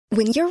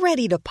When you're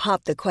ready to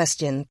pop the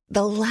question,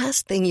 the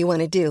last thing you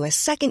want to do is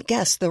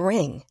second-guess the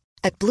ring.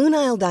 At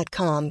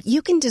BlueNile.com,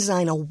 you can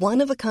design a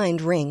one-of-a-kind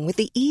ring with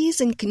the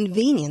ease and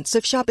convenience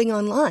of shopping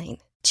online.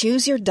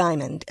 Choose your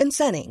diamond and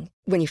setting.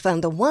 When you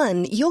find the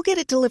one, you'll get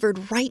it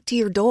delivered right to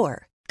your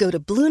door. Go to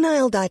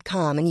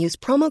BlueNile.com and use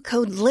promo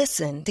code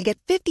LISTEN to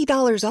get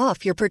 $50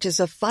 off your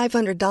purchase of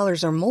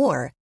 $500 or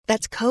more.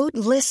 That's code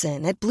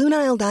LISTEN at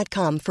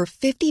BlueNile.com for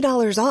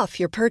 $50 off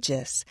your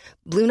purchase.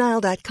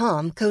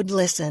 BlueNile.com, code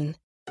LISTEN.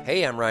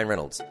 Hey, I'm Ryan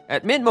Reynolds.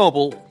 At Mint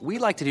Mobile, we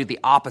like to do the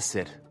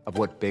opposite of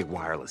what Big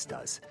Wireless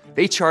does.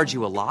 They charge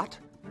you a lot,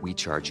 we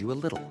charge you a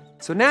little.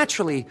 So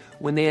naturally,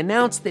 when they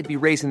announced they'd be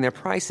raising their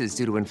prices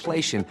due to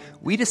inflation,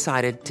 we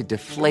decided to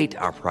deflate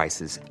our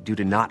prices due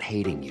to not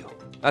hating you.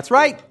 That's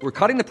right. We're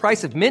cutting the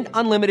price of Mint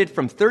Unlimited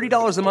from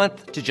 $30 a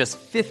month to just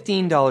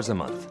 $15 a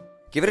month.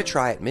 Give it a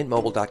try at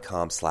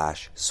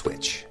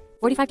mintmobile.com/switch.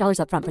 $45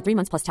 up front for 3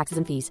 months plus taxes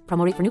and fees.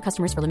 Promo rate for new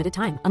customers for limited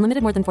time.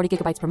 Unlimited more than 40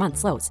 gigabytes per month.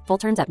 Slows full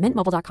terms at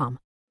mintmobile.com.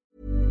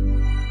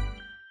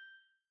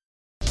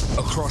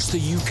 Across the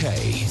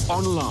UK,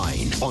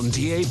 online, on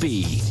DAB,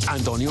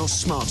 and on your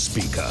smart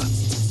speaker.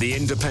 The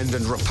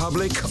Independent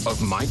Republic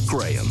of Mike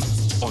Graham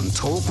on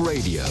Talk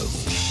Radio.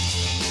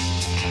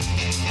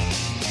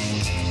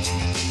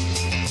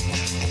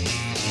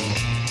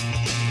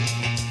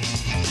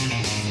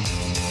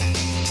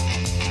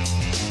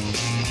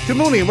 Good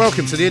morning and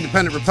welcome to the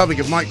Independent Republic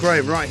of Mike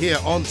Graham right here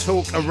on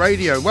Talk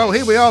Radio. Well,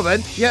 here we are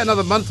then. Yet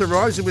another month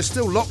arrives and we're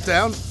still locked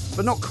down,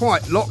 but not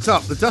quite locked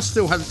up. The dust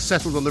still hasn't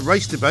settled on the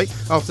race debate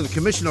after the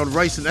Commission on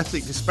Race and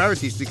Ethnic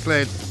Disparities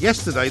declared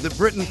yesterday that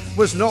Britain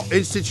was not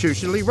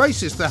institutionally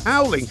racist. The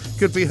howling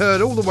could be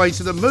heard all the way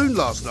to the moon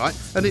last night,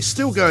 and it's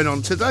still going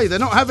on today. They're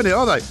not having it,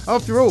 are they?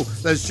 After all,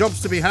 there's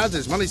jobs to be had,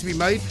 there's money to be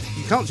made.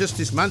 You can't just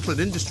dismantle an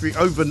industry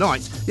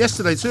overnight.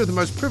 Yesterday, two of the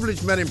most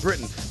privileged men in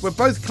Britain were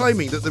both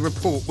claiming that the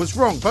report was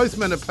wrong. Both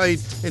men are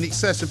paid in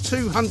excess of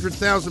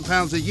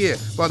 £200,000 a year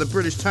by the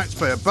British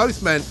taxpayer.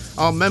 Both men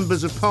are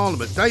members of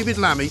Parliament. David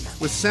Lammy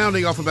was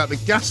sounding off about the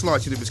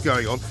gaslighting that was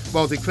going on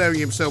while declaring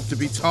himself to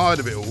be tired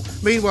of it all.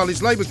 Meanwhile,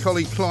 his Labour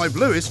colleague Clive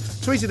Lewis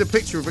tweeted a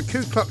picture of a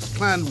Ku Klux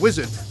Klan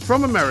wizard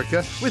from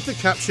America with the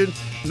caption,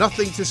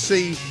 "Nothing to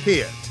see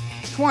here."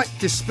 Quite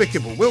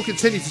despicable. We'll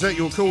continue to take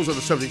your calls on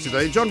the subject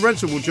today. John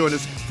Rentoul will join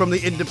us from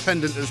The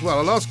Independent as well.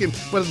 I'll ask him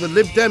whether the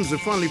Lib Dems have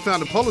finally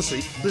found a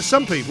policy that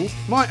some people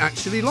might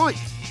actually like.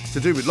 To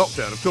do with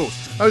lockdown, of course.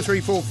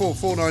 0344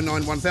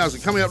 499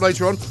 1000. Coming up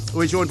later on,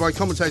 we're joined by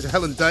commentator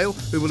Helen Dale,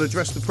 who will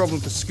address the problem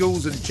for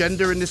schools and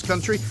gender in this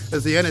country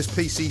as the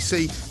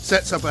NSPCC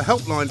sets up a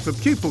helpline for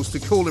pupils to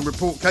call and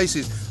report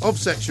cases of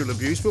sexual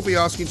abuse. We'll be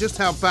asking just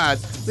how bad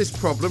this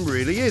problem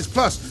really is.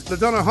 Plus,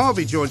 LaDonna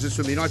Harvey joins us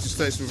from the United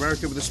States of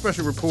America with a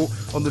special report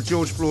on the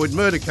George Floyd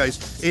murder case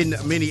in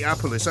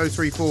Minneapolis.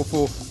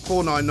 0344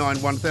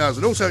 499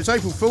 1000. Also, it's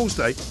April Fool's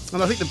Day,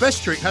 and I think the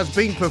best trick has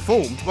been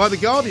performed by The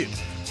Guardian.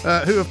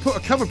 Who have put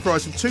a cover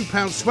price of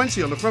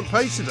 £2.20 on the front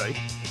page today.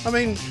 I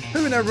mean,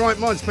 who in their right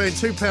mind's paying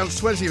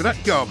 £2.20 for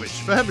that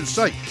garbage? For heaven's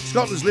sake.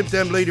 Scotland's Lib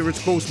Dem leader, of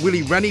course,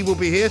 Willie Rennie, will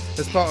be here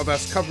as part of our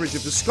coverage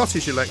of the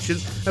Scottish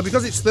elections. And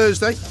because it's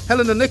Thursday,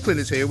 Helena Nicklin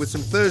is here with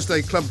some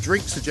Thursday club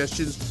drink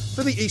suggestions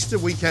for the Easter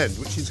weekend,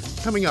 which is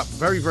coming up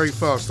very, very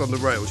fast on the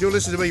rails. You're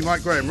listening to me,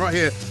 Mike Graham, right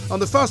here on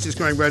the fastest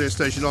growing radio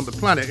station on the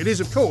planet. It is,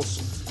 of course,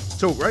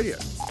 Talk Radio.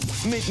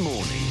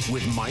 Mid-morning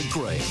with Mike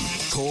Graham.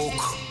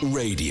 Talk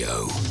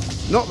Radio.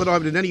 Not that I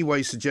would in any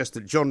way suggest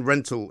that John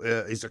Rentoul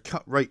is a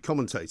cut-rate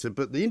commentator,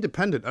 but The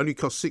Independent only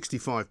costs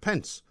 65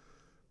 pence.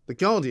 The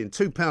Guardian,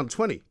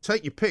 £2.20.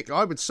 Take your pick.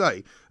 I would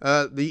say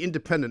The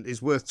Independent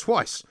is worth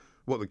twice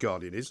what The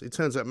Guardian is. It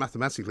turns out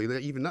mathematically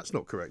that even that's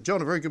not correct.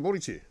 John, a very good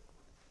morning to you.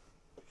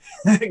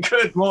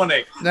 Good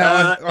morning.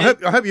 Now, I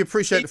hope you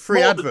appreciate the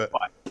free advert.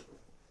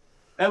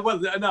 Well,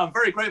 no, I'm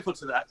very grateful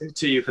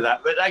to you for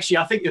that. But actually,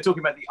 I think you're talking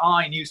about the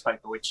I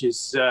newspaper, which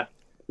is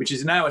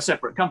now a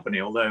separate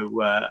company,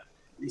 although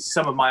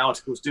some of my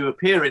articles do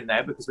appear in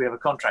there because we have a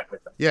contract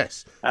with them.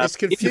 Yes, it's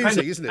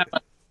confusing, isn't it?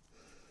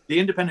 The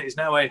Independent is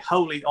now a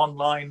wholly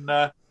online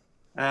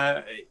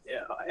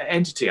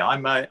entity.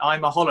 I'm a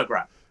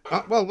hologram.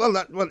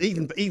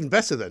 Even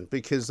better then,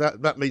 because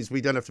that means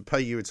we don't have to pay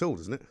you at all,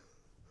 doesn't it?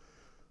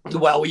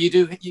 Well, you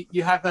do.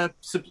 We have a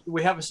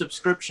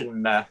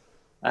subscription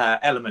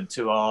element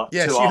to our.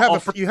 Yes,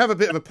 to you have a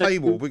bit of a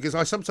paywall because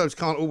I sometimes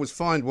can't always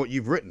find what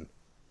you've written.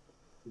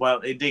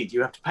 Well, indeed,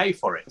 you have to pay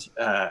for it,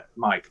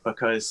 Mike,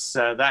 because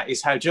that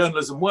is how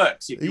journalism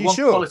works. If you want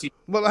sure? Quality.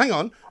 Well, hang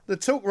on. The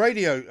Talk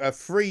Radio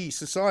free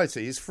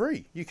society is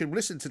free. You can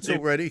listen to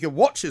Talk Radio. You can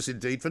watch us,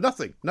 indeed, for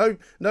nothing. No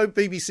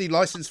BBC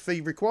licence fee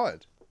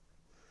required.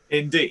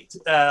 Indeed,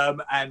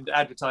 and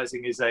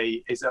advertising is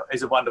a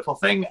wonderful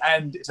thing,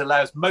 and it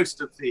allows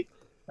most of the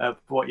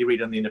what you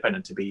read on the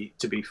Independent to be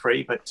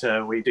free. But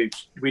we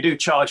do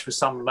charge for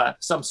some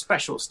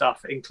special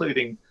stuff,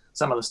 including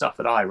some of the stuff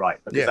that I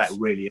write, because that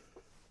really.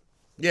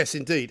 Yes,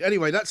 indeed.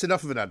 Anyway, that's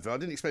enough of an advert. I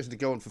didn't expect it to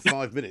go on for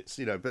 5 minutes,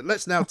 But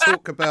let's now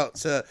talk about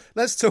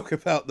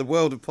the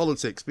world of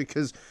politics,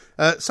 because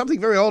something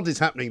very odd is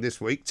happening this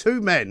week. Two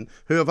men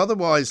who have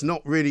otherwise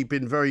not really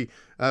been very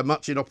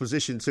much in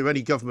opposition to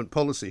any government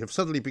policy have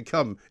suddenly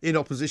become in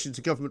opposition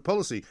to government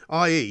policy.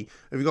 I.e.,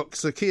 we've got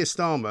Sir Keir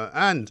Starmer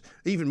and,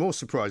 even more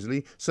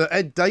surprisingly, Sir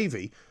Ed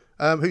Davey,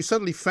 who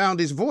suddenly found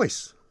his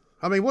voice.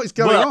 I mean, what is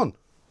going on?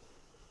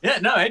 Yeah,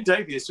 no, Ed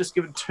Davey has just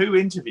given 2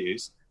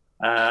 interviews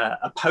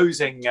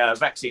opposing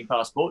vaccine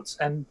passports,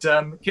 and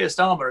Keir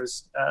Starmer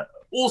has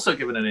also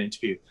given an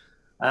interview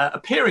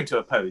appearing to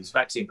oppose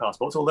vaccine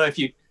passports, although if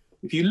you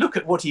look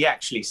at what he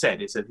actually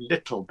said, it's a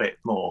little bit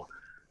more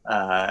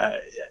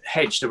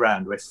hedged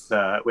around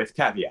with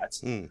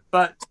caveats.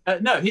 But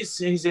no, his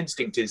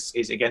instinct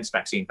is against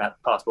vaccine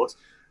passports.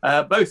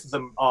 Both of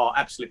them are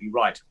absolutely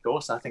right, of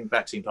course. I think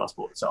vaccine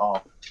passports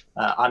are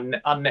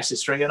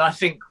unnecessary, and I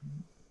think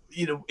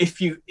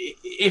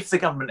if the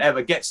government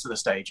ever gets to the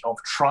stage of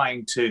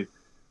trying to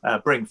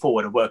bring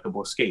forward a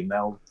workable scheme,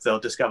 they'll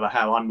discover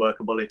how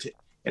unworkable it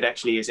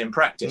actually is in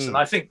practice. And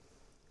I think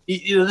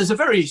there's a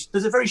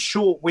very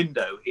short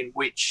window in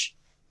which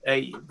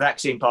a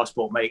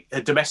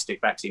domestic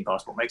vaccine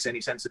passport makes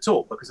any sense at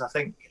all, because I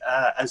think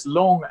as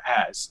long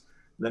as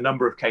the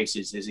number of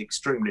cases is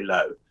extremely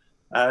low,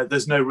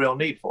 there's no real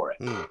need for it.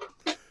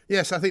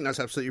 Yes, I think that's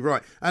absolutely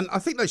right. And I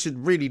think they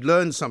should really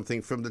learn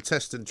something from the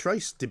test and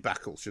trace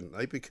debacle, shouldn't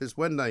they? Because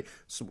when they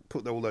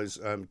put all those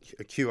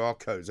QR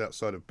codes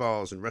outside of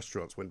bars and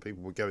restaurants when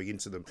people were going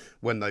into them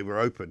when they were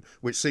open,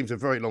 which seems a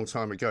very long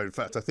time ago. In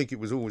fact, I think it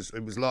was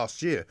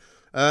last year.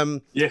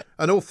 An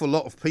awful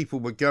lot of people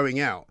were going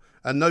out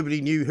and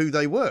nobody knew who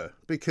they were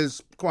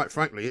because, quite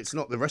frankly, it's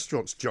not the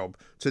restaurant's job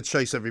to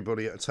chase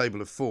everybody at a table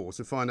of 4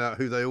 to find out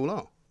who they all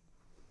are.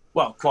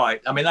 Well,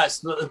 quite. I mean, that's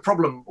the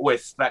problem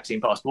with vaccine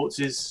passports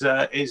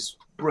is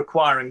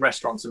requiring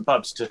restaurants and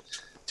pubs to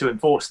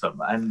enforce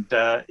them, and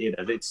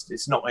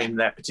it's not in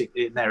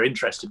their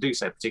interest to do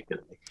so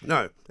particularly.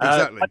 No,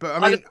 exactly.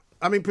 But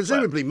I mean,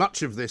 presumably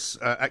much of this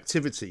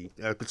activity,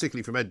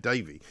 particularly from Ed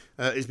Davey,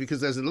 is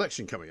because there's an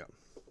election coming up.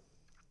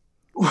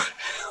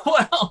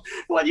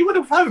 Well, you would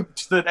have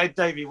hoped that Ed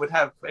Davey would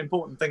have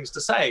important things to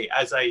say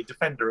as a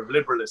defender of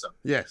liberalism.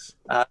 Yes.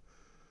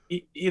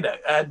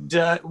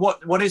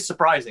 What is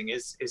surprising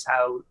is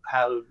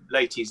how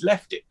late he's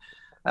left it.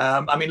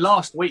 I mean,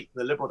 last week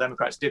the Liberal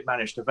Democrats did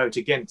manage to vote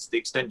against the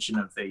extension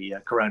of the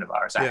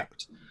Coronavirus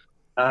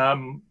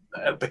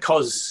Act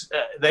because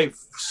they've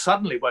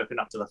suddenly woken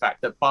up to the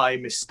fact that by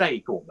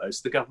mistake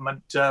almost the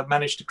government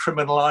managed to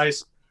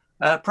criminalise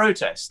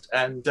protest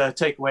and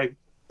take away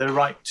the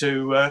right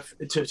to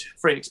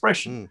free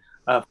expression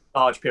for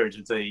large periods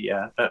of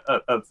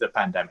the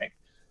pandemic.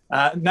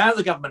 Now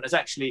the government has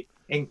actually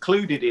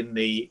included in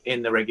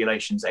the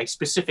regulations a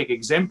specific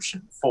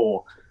exemption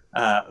for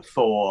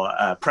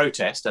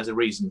protest as a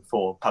reason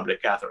for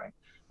public gathering.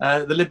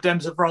 The Lib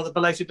Dems have rather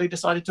belatedly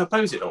decided to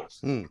oppose it all.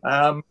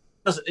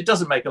 It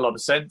doesn't make a lot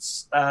of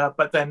sense,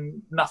 but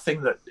then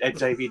nothing that Ed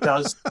Davey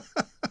does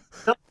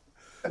doesn't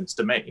make sense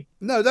to me.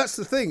 No, that's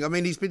the thing. I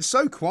mean, he's been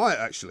so quiet,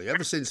 actually,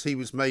 ever since he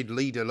was made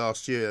leader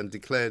last year and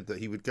declared that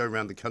he would go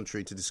around the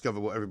country to discover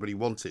what everybody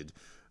wanted.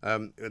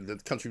 And the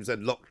country was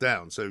then locked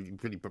down, so you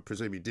pretty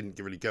presumably didn't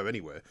really go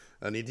anywhere,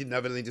 and he didn't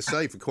have anything to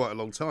say for quite a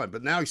long time.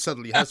 But now he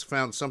suddenly has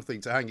found something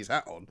to hang his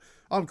hat on.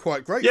 I'm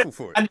quite grateful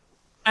for it.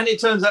 And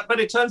it turns out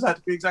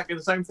to be exactly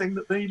the same thing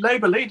that the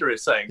Labour leader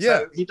is saying.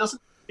 Yeah. So he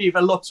doesn't receive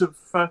a lot of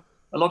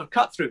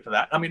cut through for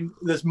that. I mean,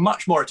 there's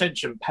much more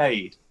attention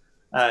paid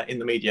in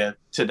the media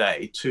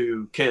today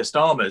to Keir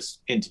Starmer's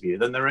interview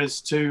than there is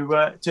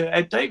to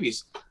Ed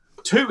Davey's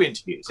 2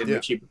 interviews in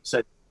which he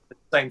said the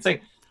same thing.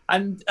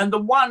 And the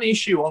one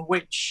issue on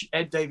which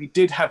Ed Davey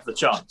did have the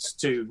chance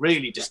to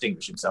really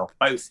distinguish himself,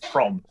 both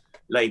from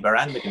Labour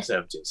and the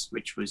Conservatives,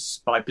 which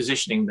was by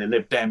positioning the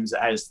Lib Dems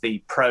as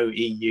the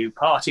pro-EU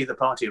party, the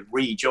party of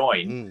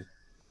rejoin,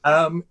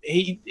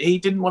 he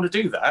didn't want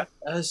to do that.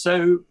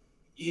 So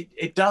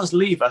it does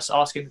leave us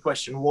asking the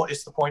question, what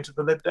is the point of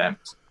the Lib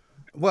Dems?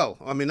 Well,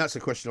 I mean, that's a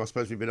question I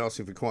suppose we've been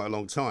asking for quite a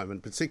long time,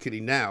 and particularly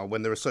now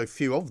when there are so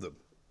few of them.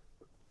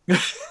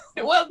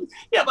 Well,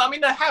 yeah, but I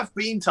mean, there have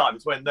been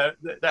times when there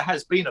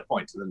has been a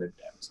point to the Lib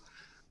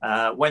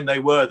Dems, when they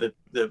were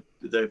the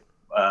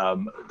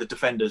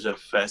defenders of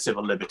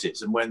civil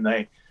liberties, and when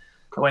they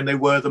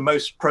were the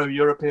most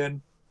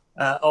pro-European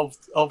of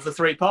the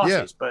 3 parties.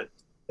 Yeah. But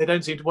they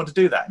don't seem to want to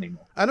do that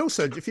anymore. And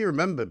also, if you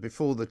remember,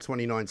 before the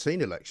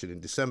 2019 election in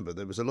December,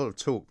 there was a lot of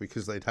talk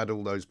because they'd had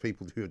all those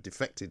people who had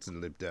defected to the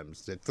Lib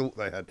Dems. They thought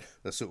they had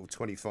a sort of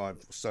 25 or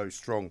so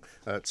strong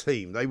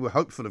team. They were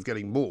hopeful of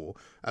getting more,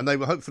 and they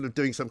were hopeful of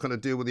doing some kind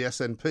of deal with the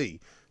SNP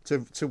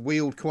to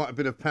wield quite a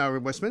bit of power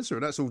in Westminster,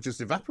 and that's all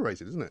just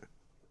evaporated, isn't it?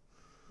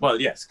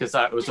 Well, yes, because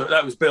that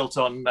was built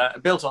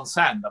on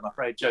sand. I'm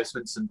afraid Joe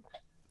Swinson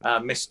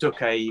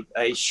mistook a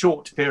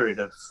short period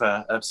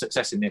of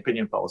success in the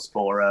opinion polls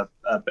for a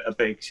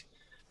big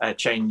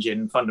change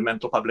in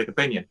fundamental public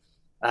opinion,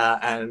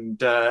 and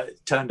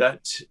turned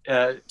out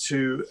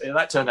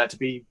to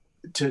be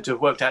to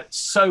have worked out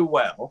so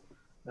well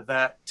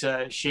that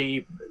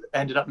she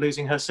ended up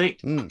losing her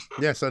seat.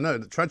 Yes, I know,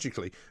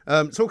 tragically.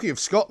 Talking of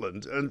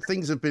Scotland, and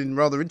things have been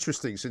rather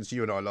interesting since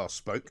you and I last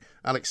spoke.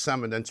 Alex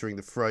Salmond entering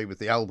the fray with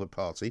the Alba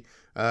Party,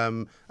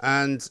 and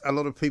a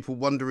lot of people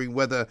wondering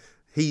whether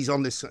he's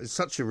on this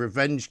such a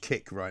revenge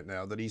kick right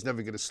now that he's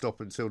never going to stop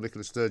until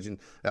Nicola Sturgeon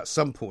at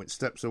some point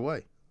steps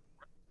away.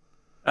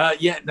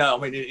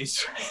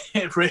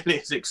 It really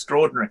is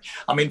extraordinary.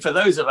 I mean, for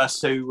those of us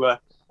who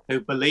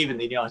believe in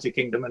the United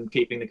Kingdom and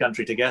keeping the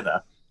country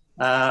together,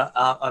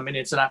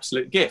 it's an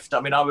absolute gift.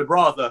 I mean, I would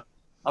rather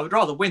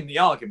win the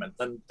argument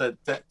than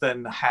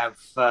have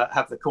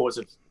the cause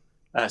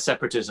of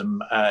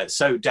separatism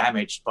so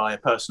damaged by a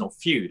personal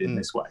feud in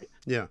this way.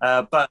 Yeah.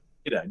 But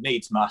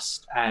needs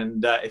must,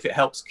 and if it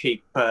helps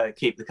keep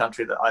the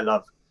country that I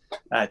love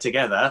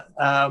together,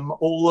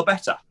 all the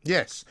better.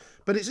 Yes.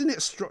 But isn't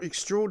it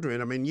extraordinary?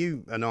 I mean,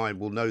 you and I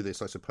will know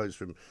this, I suppose,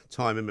 from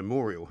time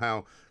immemorial,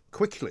 how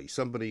quickly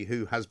somebody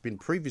who has been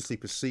previously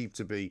perceived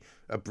to be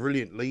a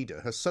brilliant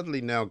leader has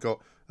suddenly now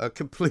got a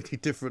completely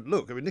different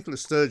look. I mean, Nicola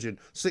Sturgeon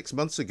 6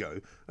 months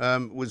ago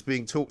was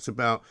being talked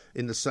about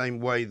in the same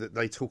way that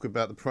they talk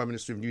about the Prime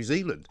Minister of New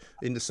Zealand,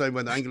 in the same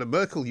way that Angela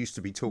Merkel used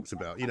to be talked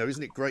about.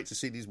 Isn't it great to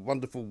see these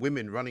wonderful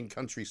women running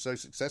countries so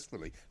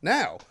successfully?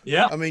 Now,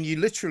 yeah. I mean, you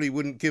literally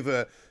wouldn't give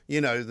her,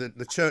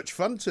 the church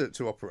fund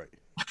to operate.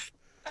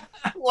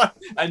 Well,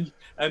 and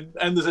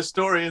there's a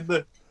story in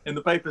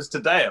the papers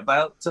today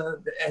about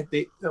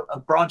a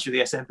branch of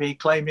the SNP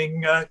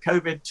claiming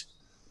COVID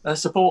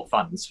support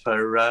funds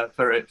for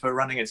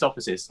running its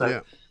offices.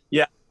 So,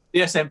 yeah,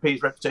 the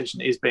SNP's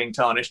reputation is being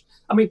tarnished.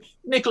 I mean,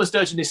 Nicola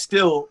Sturgeon is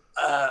still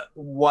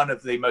one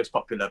of the most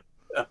popular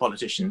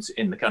politicians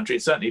in the country.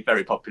 It's certainly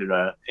very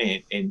popular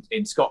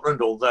in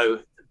Scotland, although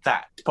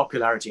that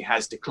popularity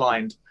has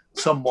declined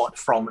somewhat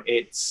from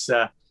its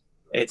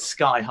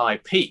sky-high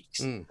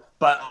peaks.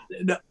 But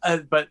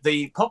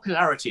the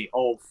popularity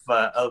of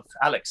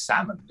Alex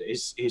Salmond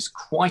is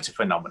quite a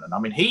phenomenon. I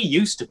mean, he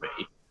used to be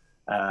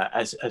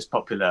as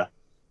popular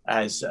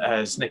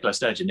as Nicola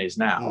Sturgeon is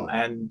now,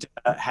 and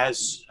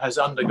has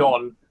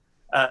undergone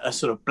a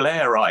sort of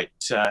Blairite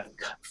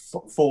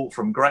fall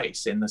from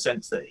grace, in the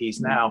sense that he's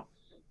now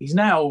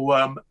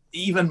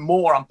even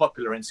more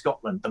unpopular in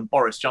Scotland than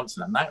Boris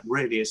Johnson, and that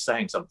really is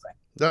saying something.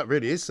 That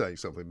really is saying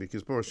something,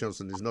 because Boris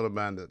Johnson is not a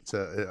man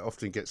that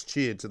often gets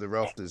cheered to the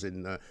rafters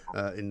in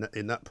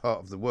that part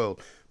of the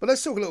world. But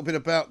let's talk a little bit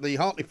about the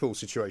Hartlepool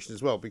situation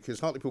as well,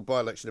 because Hartlepool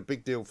by-election, a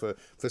big deal for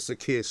Sir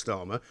Keir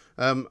Starmer.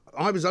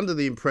 I was under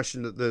the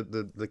impression that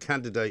the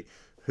candidate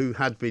who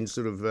had been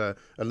sort of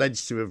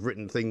alleged to have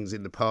written things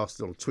in the past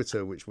on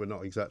Twitter which were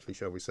not exactly,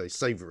 shall we say,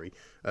 savoury,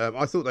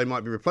 I thought they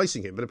might be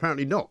replacing him, but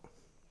apparently not.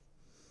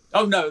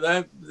 Oh, no,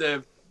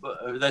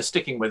 they're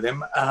sticking with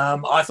him.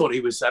 I thought he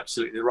was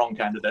absolutely the wrong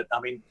candidate.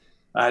 I mean,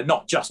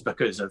 not just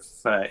because of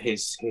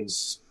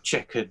his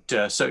checkered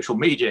social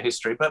media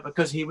history, but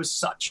because he was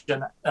such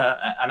an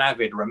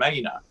avid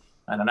Remainer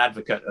and an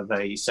advocate of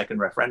a second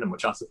referendum,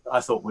 which I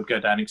thought would go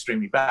down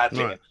extremely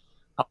badly, right,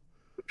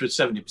 which was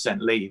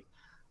 70% Leave.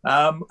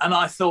 And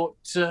I thought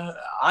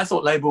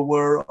Labour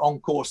were on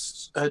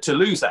course to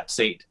lose that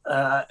seat,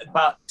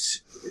 but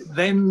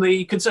then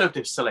the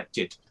Conservatives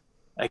selected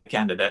a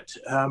candidate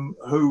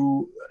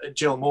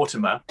Jill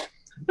Mortimer,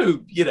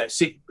 who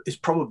is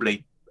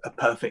probably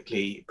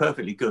perfectly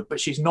good, but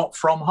she's not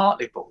from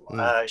Hartlepool.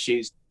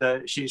 She's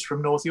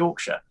from North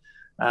Yorkshire.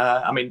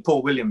 I mean,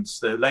 Paul Williams,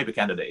 the Labour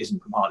candidate,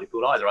 isn't from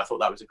Hartlepool either. I thought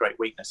that was a great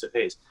weakness of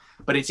his.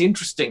 But it's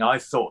interesting, I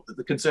thought, that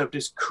the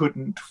Conservatives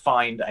couldn't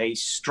find a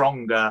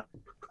stronger,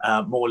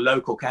 more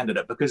local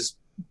candidate, because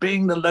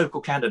being the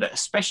local candidate,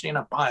 especially in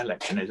a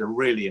by-election, is a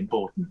really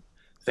important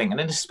thing, and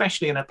then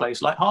especially in a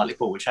place like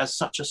Hartlepool, which has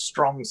such a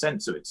strong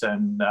sense of its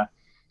own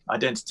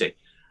identity,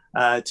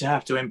 to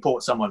have to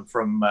import someone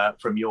from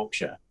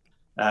Yorkshire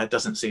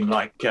doesn't seem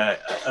like a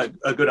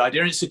good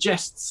idea. And it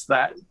suggests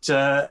that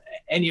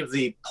any of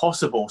the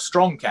possible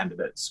strong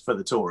candidates for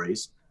the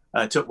Tories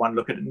took one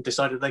look at it and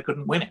decided they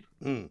couldn't win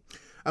it.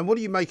 And what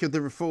do you make of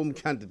the Reform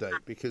candidate?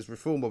 Because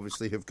Reform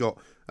obviously have got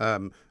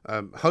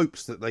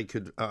hopes that they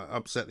could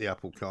upset the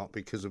apple cart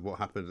because of what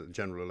happened at the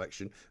general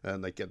election,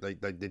 and they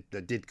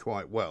did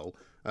quite well.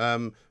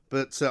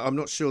 But I'm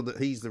not sure that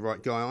he's the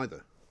right guy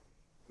either.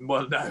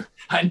 Well, no,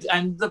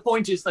 and the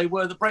point is, they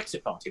were the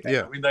Brexit party.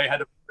 Yeah. I mean, they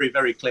had a very,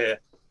 very clear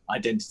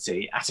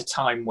identity at a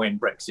time when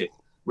Brexit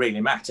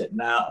really mattered.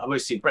 Now,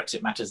 obviously,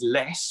 Brexit matters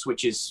less,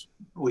 which is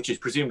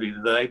presumably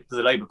the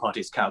Labour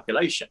Party's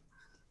calculation.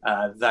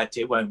 That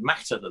it won't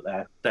matter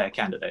that their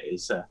candidate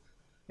is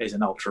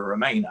an ultra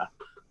Remainer,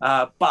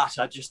 but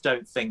I just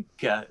don't think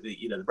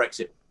the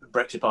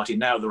Brexit Party,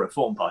 now the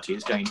Reform Party,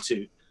 is going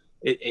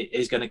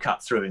to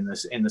cut through in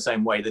the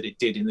same way that it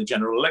did in the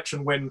general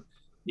election, when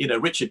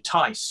Richard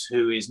Tice,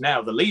 who is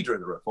now the leader of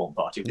the Reform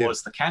Party,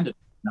 was the candidate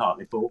in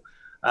Hartlepool,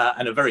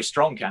 and a very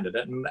strong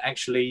candidate, and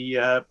actually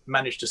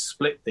managed to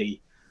split the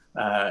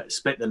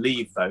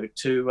Leave vote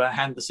to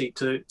hand the seat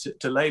to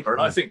Labour.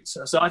 And I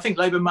think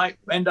Labour might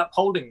end up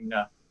holding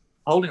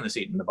holding the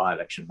seat in the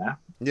by-election now.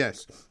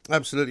 Yes,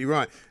 absolutely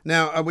right.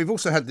 Now, we've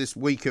also had this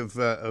week of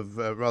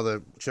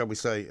rather, shall we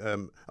say,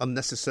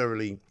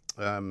 unnecessarily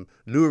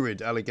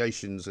lurid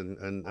allegations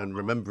and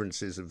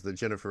remembrances of the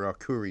Jennifer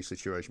Arcuri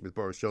situation with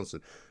Boris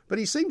Johnson, but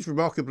he seems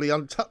remarkably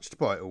untouched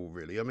by it all.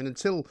 Really, I mean,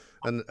 until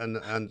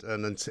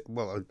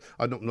well,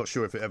 I'm not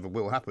sure if it ever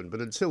will happen, but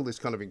until this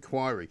kind of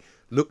inquiry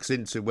looks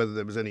into whether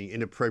there was any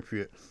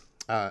inappropriate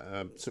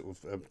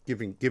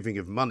giving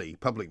of money,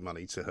 public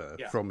money to her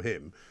from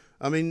him.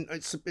 I mean,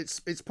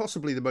 it's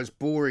possibly the most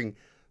boring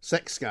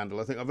sex scandal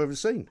I think I've ever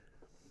seen.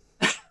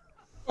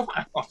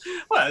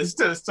 Well,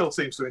 it still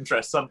seems to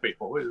interest some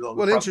people.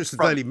 Well, it interests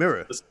the Daily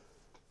Mirror.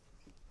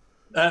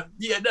 I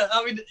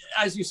mean,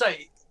 as you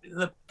say,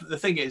 the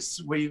thing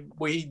is,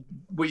 we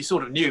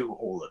sort of knew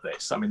all of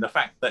this. I mean, the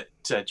fact that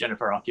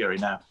Jennifer Arcuri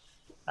now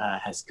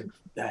has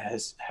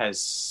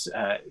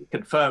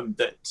confirmed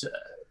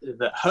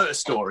that her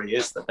story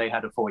is that they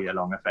had a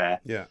 4-year-long affair.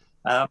 Yeah.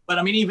 But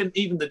I mean,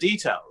 even the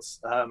details,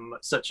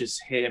 such as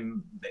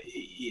him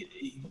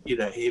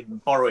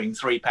borrowing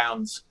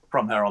 £3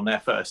 from her on their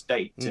first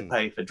date to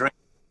pay for drinks.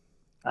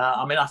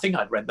 I mean, I think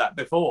I'd read that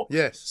before.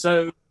 Yes.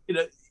 So,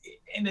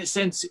 in a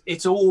sense,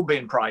 it's all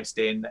been priced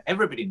in.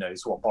 Everybody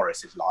knows what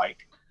Boris is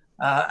like,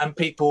 and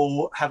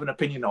people have an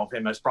opinion of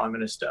him as Prime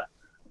Minister,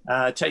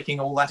 taking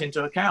all that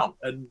into account.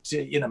 And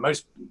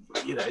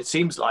it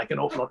seems like an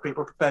awful lot of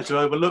people are prepared to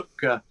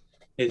overlook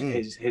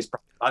his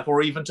life,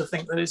 or even to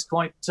think that it's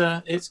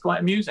quite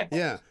amusing.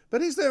 Yeah,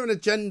 but is there an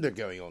agenda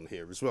going on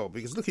here as well?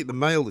 Because look at the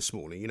Mail this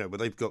morning, where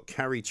they've got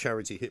Carrie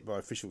charity hit by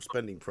official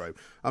spending probe.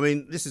 I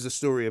mean, this is a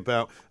story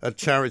about a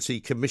charity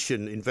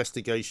commission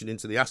investigation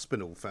into the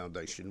Aspinall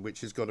Foundation,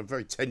 which has got a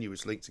very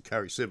tenuous link to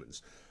Carrie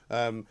Symonds.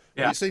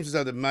 It seems as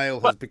though the Mail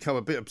has become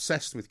a bit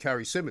obsessed with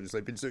Carrie Symonds.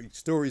 They've been doing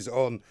stories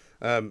on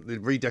the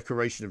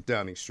redecoration of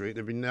Downing Street.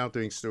 They've been now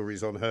doing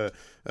stories on her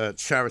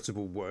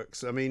charitable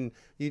works. I mean,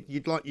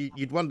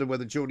 you'd wonder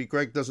whether Geordie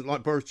Greig doesn't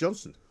like Boris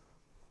Johnson.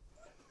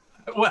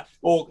 Well,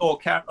 or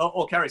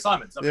Carrie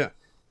Symonds. I mean,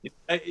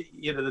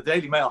 the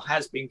Daily Mail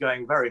has been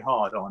going very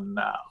hard on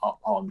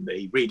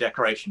the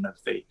redecoration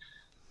of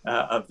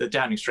the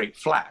Downing Street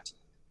flat,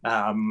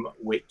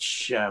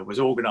 which was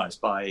organised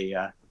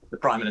by the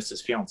Prime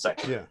Minister's fiancée.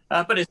 Yeah.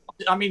 But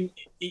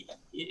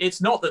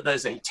it's not that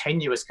there's a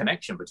tenuous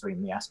connection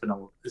between the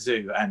Aspinall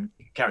Zoo and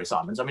Carrie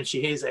Symonds. I mean,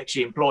 she is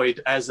actually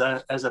employed as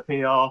a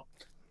PR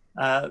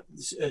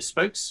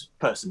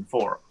spokesperson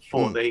for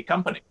the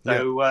company.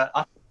 So I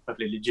think it's a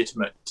perfectly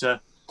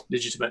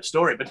legitimate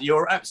story. But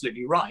you're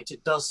absolutely right.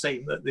 It does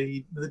seem that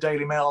the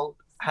Daily Mail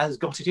has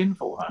got it in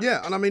for her.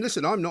 Yeah, and I mean,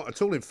 listen, I'm not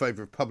at all in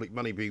favour of public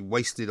money being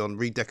wasted on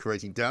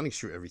redecorating Downing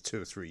Street every 2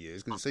 or 3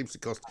 years, because it seems to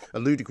cost a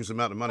ludicrous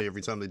amount of money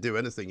every time they do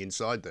anything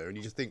inside there. And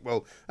you just think,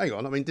 well, hang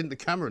on, I mean, didn't the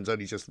Camerons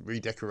only just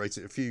redecorate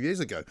it a few years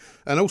ago?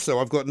 And also,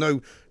 I've got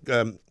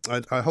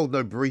I hold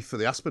no brief for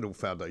the Aspinall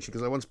Foundation,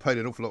 because I once paid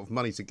an awful lot of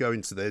money to go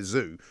into their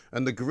zoo,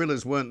 and the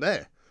gorillas weren't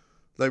there.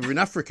 They were in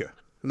Africa,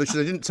 and they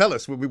didn't tell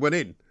us when we went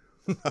in.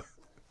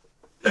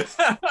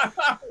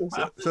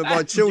 so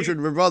my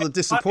children were rather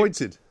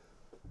disappointed.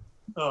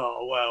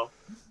 Oh, well,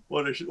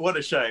 what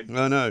a shame.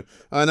 I know.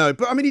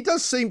 But, I mean, he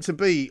does seem to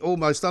be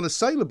almost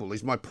unassailable,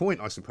 is my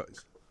point, I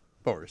suppose,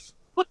 Boris.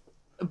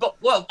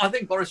 Well, I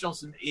think Boris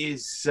Johnson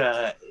is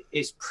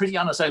pretty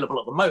unassailable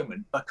at the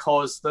moment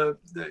because the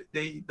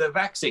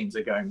vaccines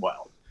are going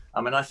well.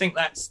 I mean, I think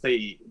that's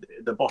the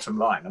bottom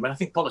line. I mean, I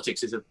think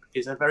politics is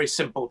a very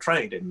simple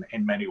trade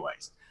in many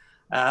ways.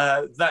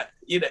 That,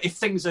 if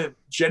things are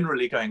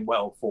generally going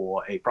well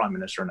for a Prime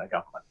Minister and a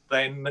government,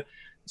 then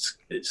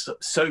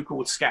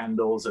so-called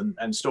scandals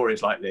and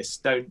stories like this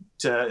don't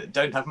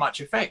have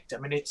much effect. I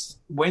mean, it's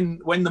when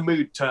the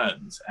mood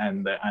turns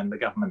and the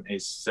government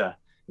is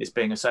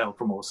being assailed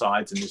from all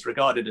sides and is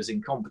regarded as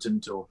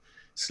incompetent or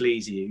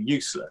sleazy or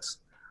useless,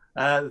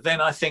 then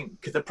I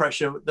think the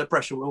pressure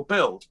will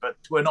build. But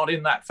we're not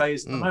in that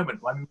phase at the moment.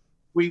 I mean,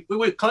 we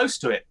were close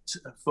to it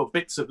for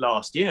bits of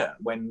last year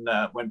when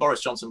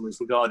Boris Johnson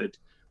was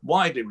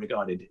widely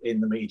regarded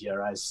in the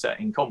media as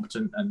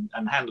incompetent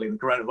and handling the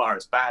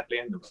coronavirus badly,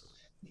 and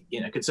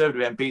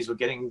Conservative MPs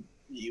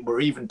were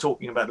even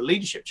talking about a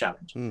leadership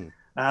challenge.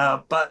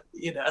 But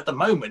at the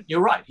moment, you're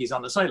right, he's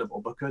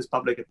unassailable because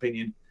public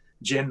opinion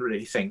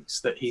generally thinks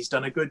that he's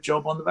done a good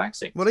job on the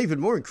vaccine. Well, even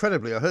more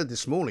incredibly, I heard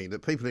this morning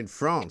that people in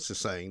France are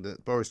saying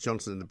that Boris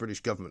Johnson and the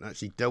British government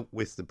actually dealt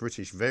with the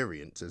British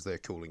variant, as they're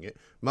calling it,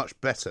 much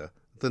better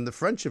than the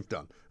French have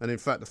done. And in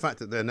fact, the fact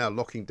that they're now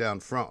locking down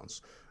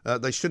France,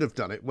 they should have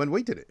done it when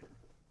we did it.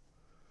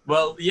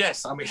 Well,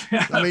 yes, I mean,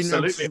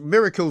 absolutely.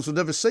 Miracles will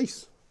never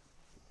cease.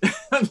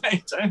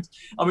 They don't.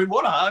 I mean,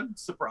 what I'm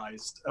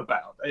surprised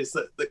about is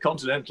that the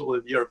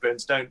continental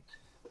Europeans don't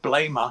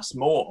blame us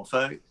more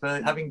for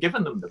having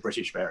given them the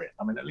British variant.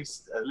 I mean, at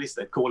least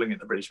they're calling it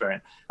the British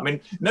variant. I mean,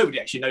 nobody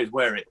actually knows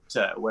where it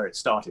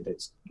started.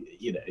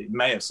 It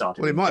may have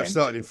started. Well, it might Kent. have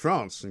started in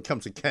France and come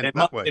to Kent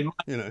that way.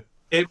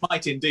 It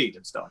might indeed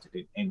have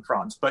started in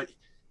France, but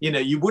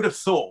you would have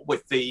thought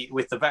with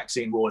the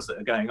vaccine wars that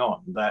are going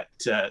on that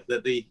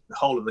the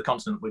whole of the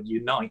continent would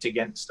unite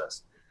against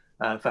us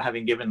for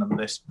having given them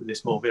this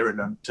more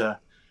virulent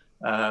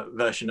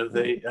version of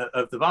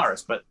the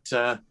virus. But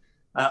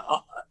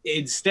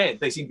instead,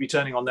 they seem to be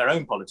turning on their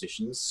own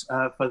politicians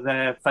for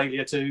their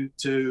failure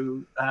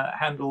to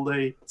handle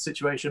the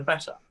situation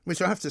better.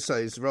 Which I have to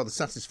say is rather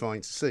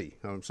satisfying to see.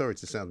 I'm sorry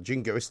to sound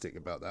jingoistic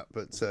about that,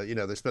 but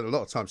they spent a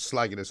lot of time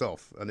slagging us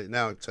off, and it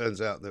now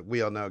turns out that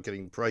we are now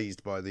getting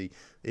praised by the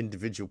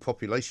individual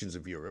populations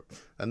of Europe,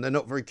 and they're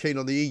not very keen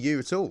on the EU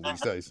at all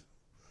these days.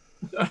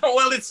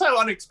 Well, it's so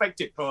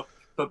unexpected for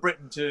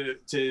Britain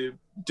to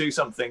do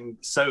something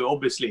so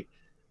obviously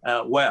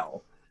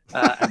well.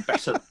 And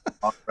better.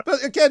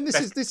 But again,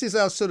 this is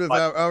our sort of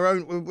our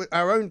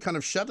own kind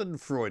of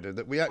Schadenfreude,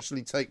 that we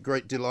actually take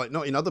great delight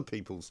not in other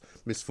people's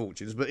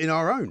misfortunes but in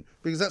our own,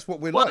 because that's what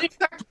we're like.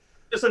 Exactly.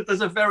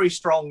 There's a very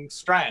strong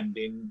strand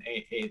in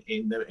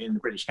the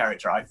British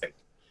character, I think,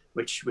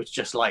 which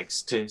just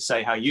likes to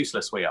say how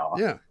useless we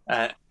are,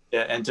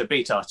 and to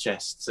beat our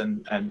chests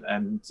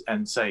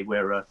and say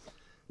we're a.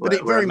 But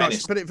it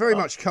very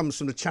much comes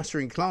from the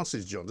chattering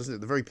classes, John, doesn't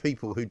it? The very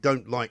people who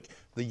don't like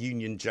the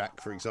Union Jack,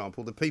 for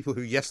example, the people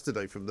who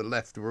yesterday from the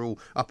left were all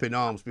up in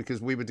arms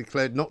because we were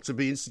declared not to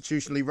be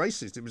institutionally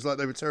racist. It was like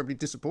they were terribly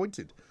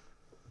disappointed.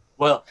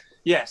 Well,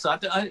 yes, I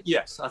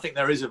think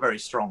there is a very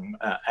strong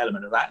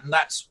element of that, and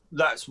that's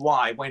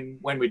why when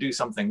we do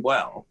something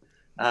well,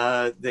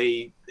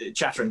 the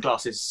chattering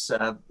classes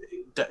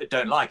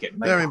don't like it.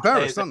 They're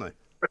embarrassed, aren't they?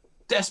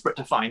 Desperate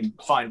to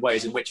find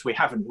ways in which we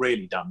haven't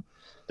really done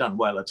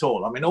well at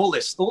all. I mean, all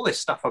this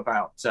stuff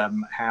about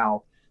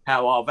how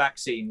our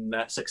vaccine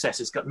success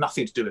has got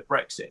nothing to do with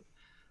Brexit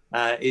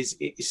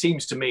it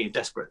seems to me a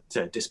desperate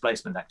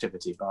displacement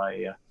activity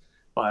by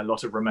a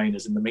lot of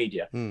Remainers in the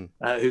media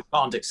who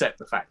can't accept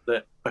the fact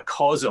that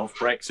because of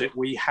Brexit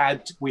we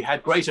had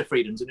greater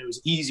freedoms and it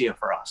was easier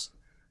for us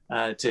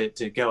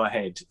to go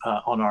ahead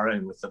on our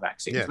own with the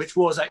vaccines, which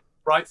was a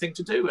right thing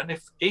to do. And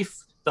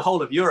if the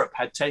whole of Europe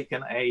had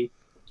taken a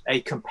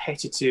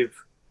competitive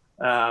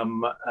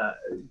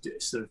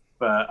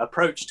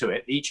approach to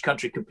it, each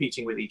country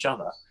competing with each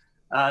other,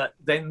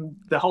 then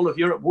the whole of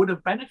Europe would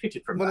have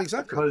benefited from that. Well,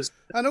 exactly.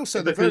 And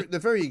also the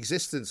very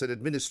existence and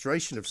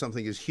administration of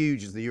something as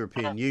huge as the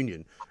European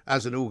Union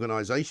as an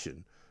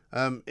organisation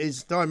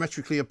is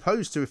diametrically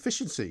opposed to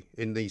efficiency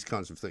in these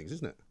kinds of things,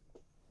 isn't it?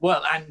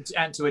 Well,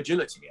 and to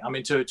agility. I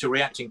mean, to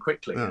reacting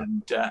quickly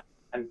and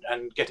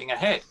getting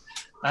ahead.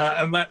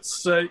 And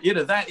that's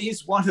that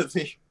is one of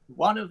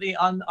the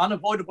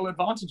unavoidable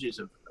advantages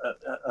of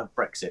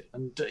Brexit.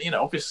 And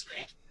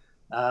obviously,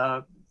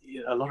 a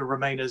lot of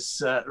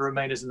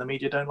Remainers in the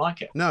media don't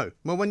like it. No.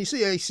 Well, when you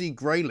see AC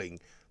Grayling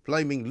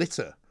blaming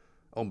litter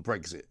on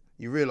Brexit,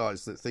 you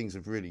realise that things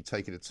have really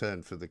taken a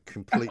turn for the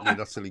completely and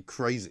utterly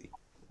crazy.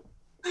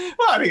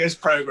 Well, I think it's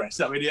progress.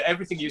 I mean,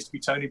 everything used to be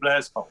Tony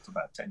Blair's fault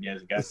about 10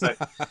 years ago. So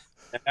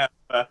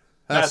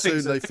how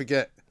soon they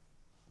forget.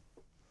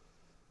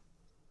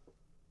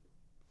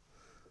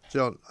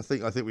 John, I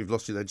think we've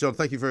lost you there. John,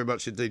 thank you very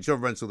much indeed. John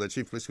Rentoul there,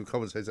 Chief Political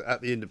Commentator at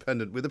The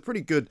Independent, with a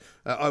pretty good,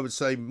 I would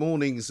say,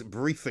 morning's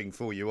briefing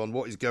for you on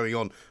what is going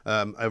on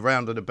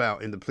around and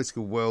about in the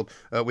political world.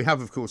 We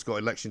have, of course, got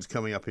elections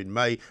coming up in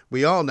May.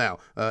 We are now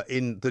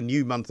in the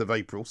new month of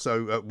April,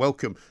 so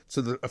welcome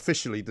to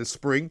officially the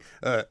spring,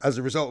 as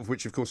a result of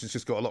which, of course, it's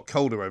just got a lot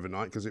colder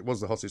overnight because it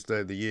was the hottest day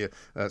of the year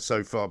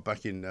so far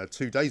back in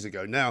 2 days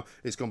ago. Now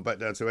it's gone back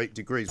down to 8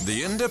 degrees.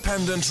 The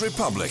Independent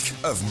Republic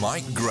of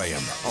Mike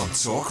Graham on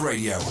Talk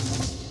Radio.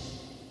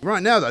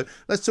 Right now, though,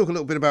 let's talk a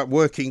little bit about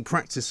working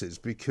practices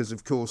because,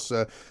 of course,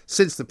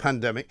 since the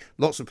pandemic,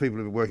 lots of people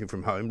have been working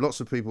from home. Lots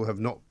of people have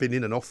not been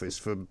in an office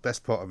for the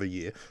best part of a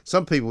year.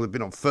 Some people have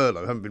been on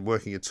furlough, haven't been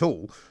working at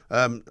all.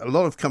 A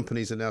lot of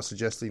companies are now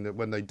suggesting that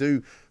when they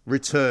do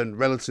return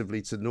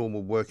relatively to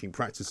normal working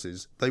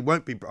practices, they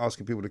won't be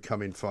asking people to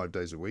come in 5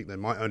 days a week. They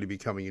might only be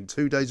coming in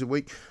 2 days a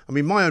week. I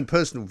mean, my own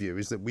personal view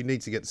is that we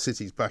need to get the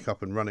cities back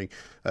up and running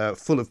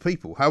full of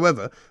people.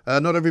 However,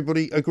 not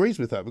everybody agrees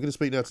with that. We're going to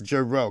speak now to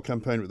Joe Rowell,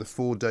 campaigner at the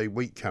 4-Day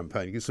Week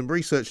campaign, because some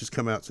research has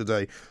come out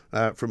today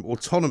from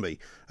Autonomy,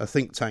 a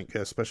think tank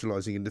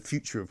specialising in the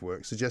future of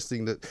work,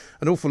 suggesting that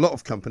an awful lot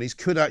of companies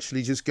could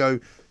actually just go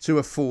to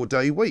a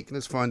 4-day week.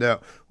 Let's find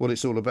out what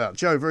it's all about.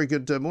 Joe, very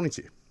good morning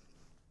to you.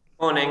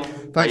 Morning.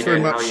 Thanks very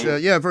much.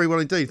 Yeah, very well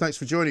indeed. Thanks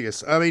for joining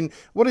us. I mean,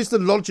 what is the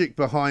logic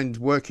behind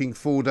working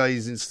 4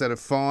 days instead of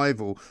 5,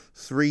 or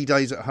 3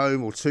 days at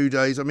home, or 2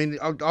 days? I mean,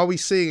 are we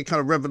seeing a kind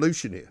of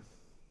revolution here?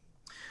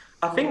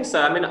 I think so.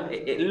 I mean,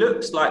 it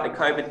looks like the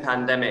COVID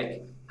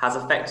pandemic has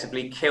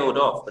effectively killed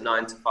off the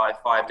 9 to 5,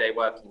 5-day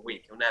working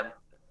week. And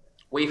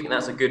we think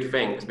that's a good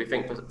thing because we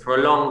think for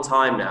a long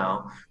time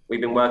now,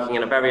 we've been working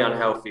in a very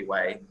unhealthy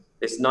way.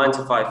 This 9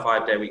 to 5,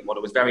 5-day week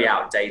model was very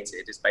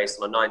outdated. It's based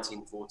on a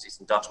 1940s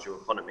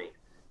industrial economy.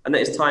 And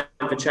that it's time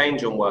for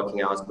change on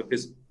working hours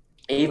because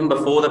even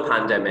before the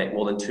pandemic,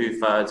 more than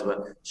 2/3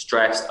 were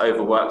stressed,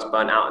 overworked,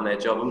 burnt out in their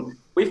job. And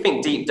we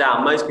think deep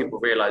down, most people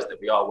realise that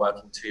we are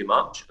working too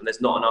much and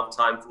there's not enough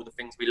time for all the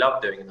things we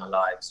love doing in our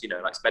lives,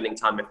 like spending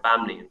time with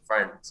family and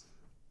friends.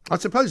 I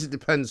suppose it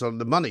depends on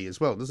the money as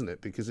well, doesn't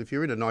it? Because if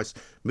you're in a nice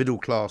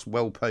middle-class,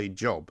 well-paid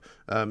job,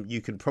 you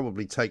can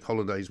probably take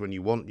holidays when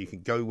you want. You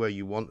can go where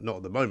you want, not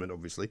at the moment,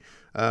 obviously,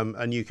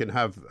 and you can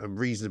have a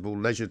reasonable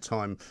leisure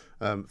time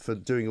for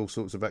doing all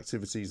sorts of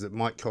activities that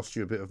might cost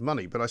you a bit of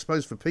money. But I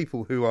suppose for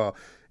people who are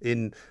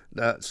in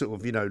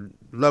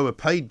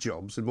lower-paid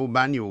jobs and more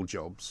manual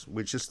jobs,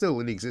 which are still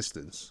in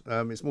existence,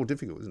 it's more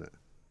difficult, isn't it?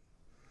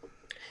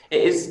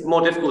 It is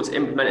more difficult to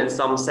implement in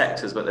some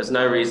sectors, but there's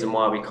no reason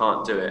why we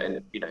can't do it.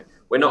 And,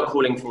 we're not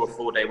calling for a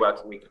 4-day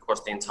working week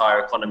across the entire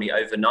economy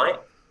overnight,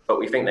 but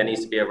we think there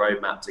needs to be a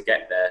roadmap to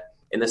get there.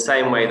 In the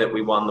same way that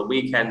we won the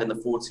weekend and the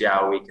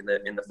 40-hour week in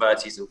the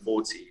 30s and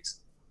 40s,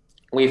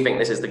 we think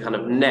this is the kind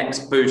of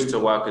next boost to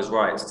workers'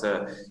 rights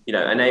to,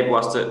 enable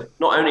us to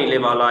not only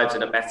live our lives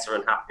in a better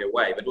and happier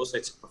way, but also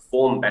to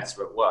perform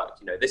better at work.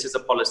 This is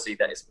a policy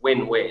that is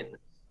win-win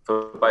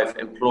for both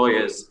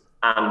employers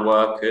and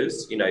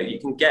workers. You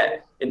can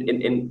get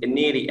in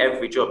nearly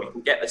every job, you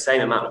can get the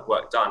same amount of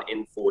work done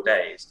in 4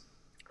 days,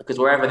 because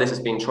wherever this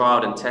has been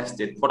trialed and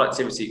tested,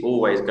 productivity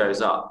always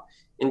goes up.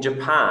 In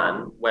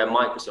Japan, where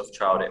Microsoft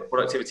trialed it,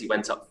 productivity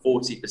went up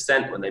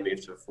 40% when they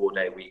moved to a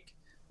 4-day week,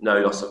 no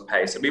loss of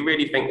pay. So we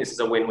really think this is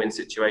a win-win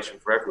situation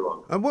for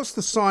everyone. And what's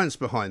the science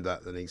behind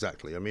that then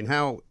exactly? I mean,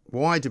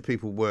 why do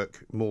people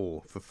work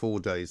more for 4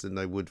 days than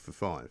they would for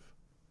 5?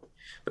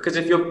 Because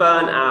if you're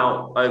burnt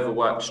out,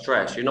 overworked,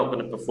 stressed, you're not going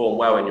to perform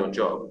well in your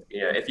job.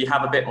 If you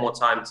have a bit more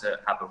time to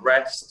have a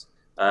rest,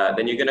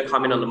 then you're going to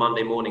come in on a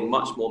Monday morning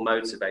much more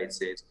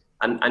motivated,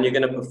 and you're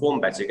going to perform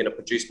better. You're going to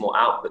produce more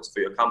outputs for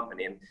your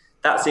company. And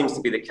that seems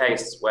to be the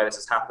case where this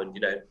has happened.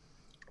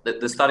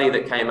 The study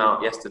that came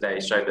out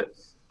yesterday showed that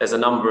there's a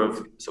number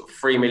of sort of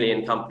 3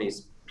 million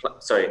companies,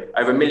 over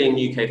 1 million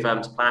UK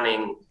firms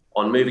planning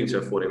on moving to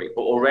a 4-day week,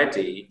 but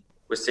already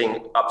we're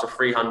seeing up to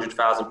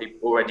 300,000 people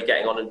already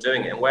getting on and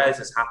doing it. And where has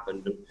this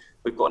happened? And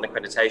we've got an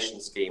accreditation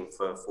scheme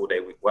for 4-day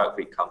work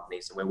week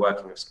companies, and we're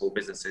working with small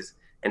businesses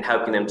in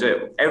helping them do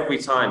it. Every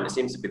time it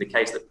seems to be the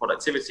case that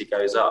productivity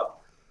goes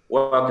up,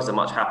 workers are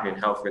much happier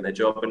and healthier in their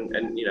job, and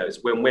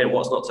it's win-win.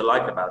 What's not to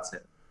like about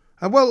it?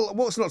 Well,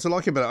 what's not to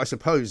like about it, I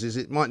suppose, is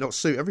it might not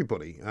suit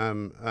everybody.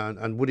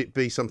 And would it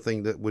be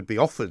something that would be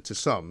offered to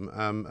some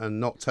and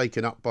not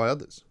taken up by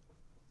others?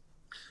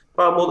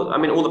 Well, all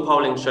the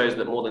polling shows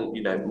that more than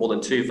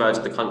 2/3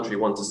 of the country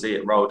want to see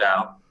it rolled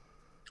out.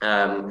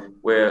 I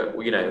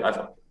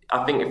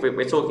think if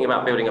we're talking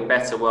about building a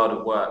better world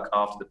of work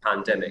after the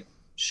pandemic,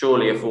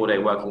 surely a 4-day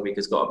working week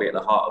has got to be at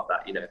the heart of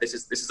that. This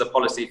is a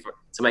policy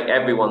to make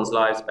everyone's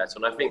lives better.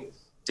 And I think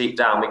deep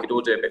down we could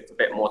all do a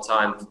bit more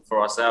time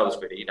for ourselves,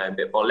 really. A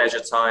bit more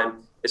leisure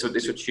time. This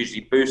would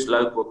hugely boost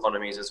local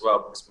economies as well,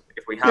 because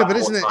if we have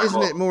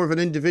isn't it more of an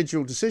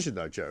individual decision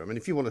though, Joe? I mean,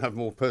 if you want to have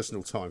more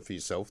personal time for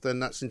yourself, then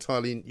that's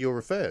entirely your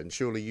affair, and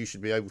surely you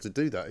should be able to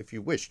do that if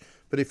you wish.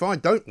 But if I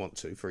don't want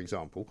to, for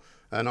example,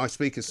 and I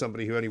speak as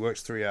somebody who only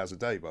works 3 hours a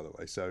day, by the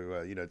way,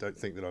 so don't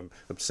think that I'm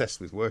obsessed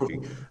with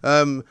working.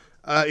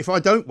 If I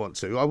don't want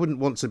to, I wouldn't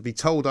want to be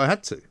told I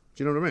had to. Do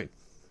you know what I mean?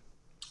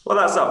 Well,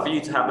 that's up for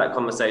you to have that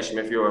conversation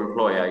with your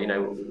employer.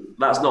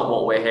 That's not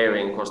what we're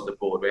hearing across the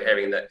board. We're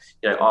hearing that,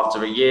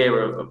 after a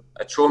year of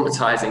a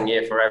traumatizing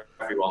year for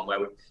everyone, where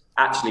we're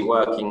actually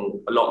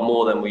working a lot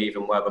more than we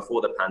even were before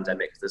the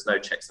pandemic, because there's no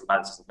checks and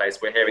balances in place.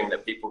 We're hearing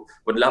that people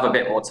would love a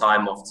bit more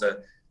time off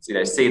to,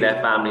 see their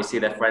family, see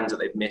their friends that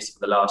they've missed for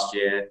the last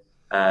year.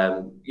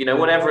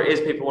 Whatever it is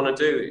people want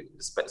to do,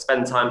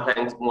 spend time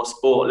playing more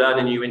sport, learn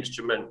a new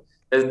instrument.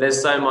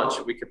 There's so much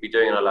we could be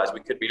doing in our lives.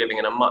 We could be living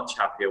in a much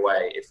happier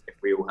way if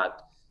we all had.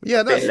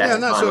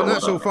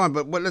 That's all fine.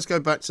 But let's go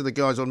back to the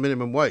guys on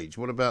minimum wage.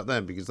 What about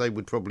them? Because they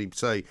would probably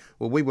say,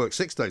 well, we work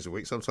 6 days a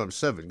week, sometimes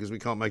 7, because we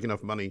can't make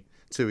enough money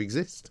to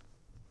exist.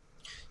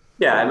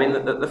 Yeah,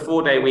 the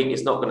 4-day week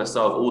is not going to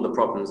solve all the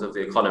problems of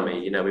the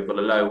economy. We've got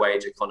a low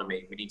wage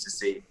economy. We need to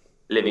see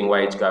living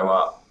wage go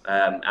up,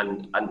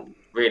 and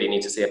really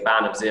need to see a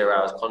ban of 0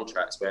 hours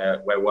contracts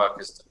where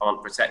workers aren't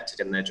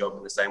protected in their job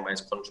in the same way as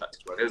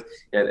contracted workers.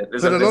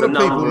 But a lot of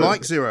people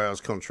like 0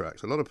 hours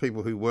contracts. A lot of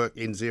people who work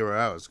in 0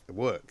 hours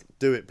work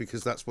do it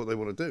because that's what they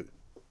want to do.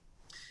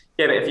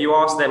 Yeah, but if you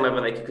ask them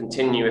whether they could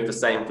continue with the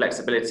same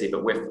flexibility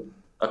but with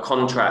a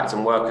contract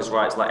and workers'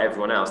 rights like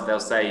everyone else, they'll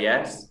say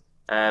yes.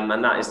 And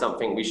that is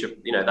something we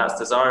should, that's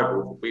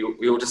desirable.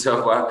 We all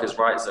deserve workers'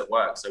 rights at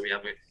work, so we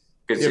have a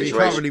good situation. You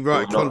can't really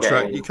write a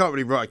contract. You can't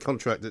really write a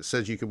contract that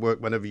says you can work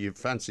whenever you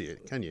fancy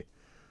it, can you?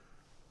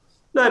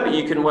 No, but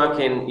you can work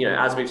in,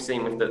 as we've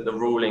seen with the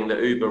ruling, the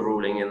Uber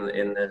ruling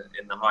in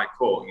the High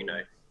Court.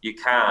 You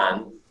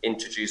can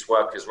introduce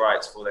workers'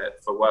 rights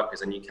for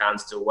workers, and you can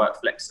still work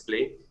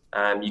flexibly.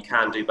 You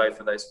can do both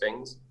of those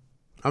things.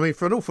 I mean,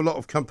 for an awful lot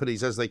of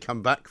companies, as they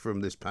come back from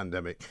this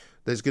pandemic,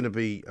 there's going to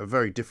be a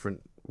very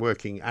different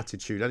working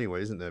attitude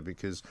anyway, isn't there?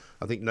 Because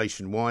I think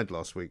Nationwide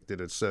last week did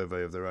a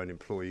survey of their own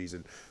employees,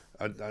 and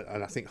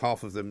and I think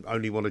half of them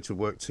only wanted to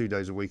work 2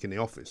 days a week in the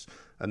office,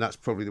 and that's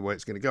probably the way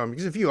it's going to go.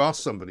 Because if you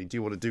ask somebody, do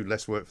you want to do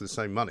less work for the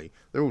same money,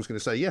 they're always going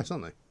to say yes,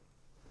 aren't they?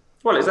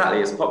 Well, exactly.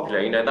 It's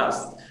popular.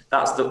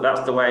 That's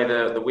the way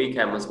the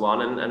weekend was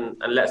won,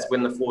 and let's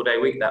win the 4-day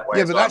week that way.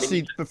 Yeah, but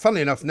actually, but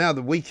funnily enough, now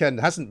the weekend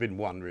hasn't been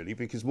won really,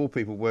 because more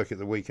people work at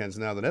the weekends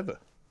now than ever.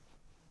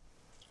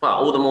 Well,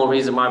 all the more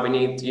reason why we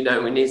need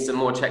some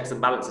more checks and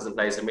balances in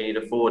place, and we need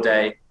a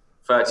 4-day,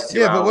 32-hour.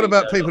 Yeah, but what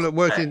about people that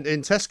work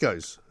in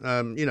Tesco's?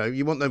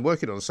 You want them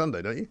working on a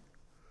Sunday, don't you?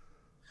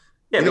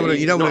 Yeah,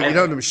 you don't want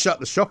them to shut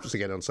the shops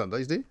again on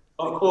Sundays, do you?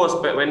 Of course,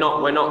 but we're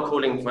not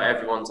calling for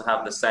everyone to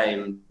have the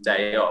same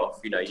day off.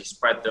 You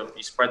spread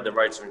the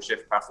rota and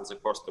shift patterns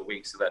across the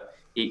week so that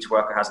each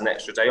worker has an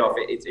extra day off.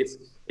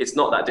 It's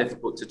not that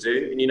difficult to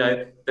do. And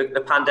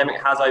the pandemic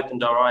has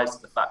opened our eyes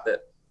to the fact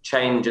that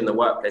change in the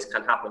workplace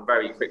can happen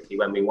very quickly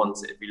when we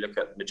want it. If we look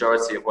at the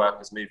majority of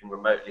workers moving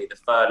remotely, the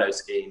furlough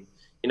scheme,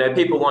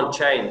 people want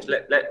change.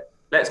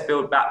 Let's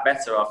build back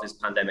better after this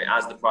pandemic,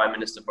 as the Prime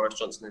Minister Boris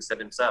Johnson has said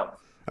himself.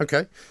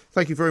 Okay.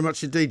 Thank you very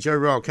much indeed, Joe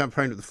Ryle,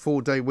 campaigner of the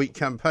 4-day week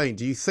campaign.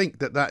 Do you think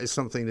that is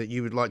something that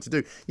you would like to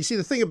do? You see,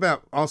 the thing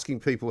about asking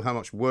people how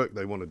much work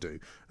they want to do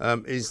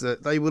is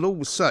that they will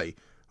always say,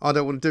 I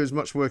don't want to do as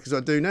much work as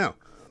I do now.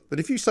 But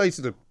if you say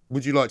to them,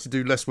 would you like to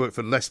do less work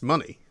for less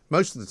money?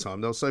 Most of the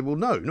time they'll say, well,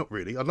 no, not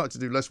really. I'd like to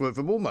do less work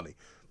for more money.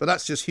 But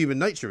that's just human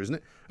nature, isn't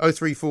it?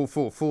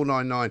 0344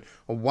 499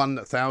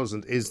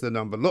 1000 is the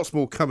number. Lots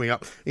more coming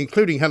up,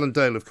 including Helen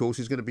Dale, of course,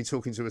 who's going to be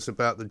talking to us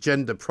about the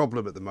gender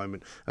problem at the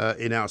moment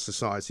in our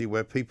society,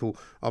 where people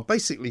are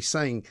basically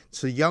saying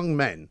to young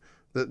men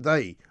that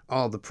they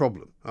are the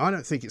problem. I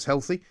don't think it's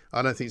healthy.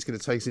 I don't think it's going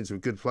to take us into a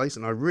good place.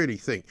 And I really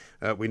think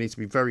we need to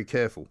be very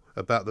careful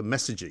about the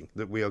messaging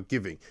that we are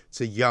giving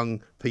to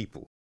young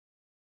people.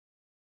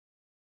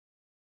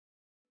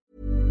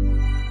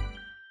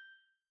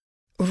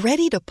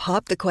 Ready to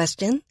pop the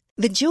question?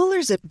 The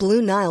jewelers at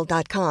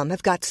BlueNile.com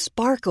have got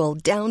sparkle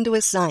down to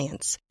a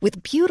science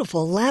with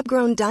beautiful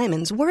lab-grown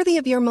diamonds worthy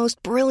of your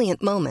most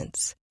brilliant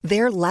moments.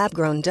 Their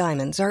lab-grown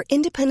diamonds are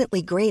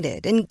independently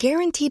graded and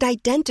guaranteed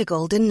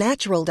identical to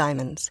natural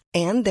diamonds,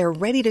 and they're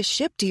ready to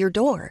ship to your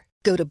door.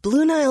 Go to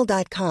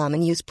BlueNile.com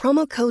and use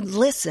promo code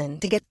LISTEN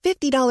to get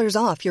 $50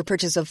 off your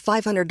purchase of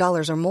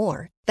 $500 or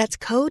more. That's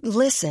code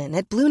LISTEN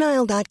at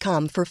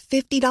BlueNile.com for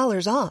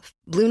 $50 off.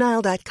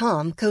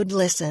 BlueNile.com, code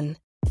LISTEN.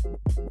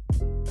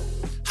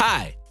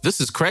 Hi,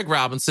 this is Craig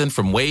Robinson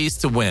from Ways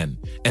to Win,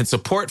 and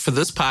support for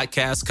this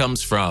podcast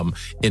comes from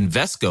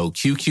Invesco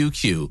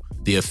QQQ,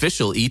 the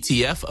official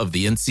ETF of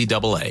the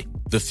NCAA.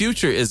 The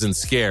future isn't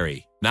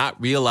scary. Not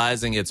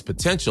realizing its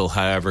potential,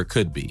 however,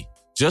 could be.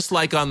 Just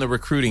like on the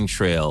recruiting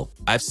trail,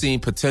 I've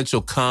seen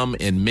potential come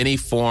in many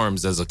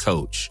forms as a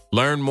coach.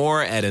 Learn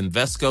more at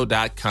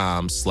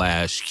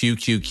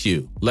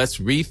Invesco.com/QQQ. Let's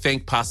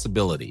rethink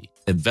possibility.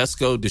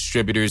 Invesco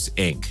Distributors,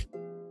 Inc.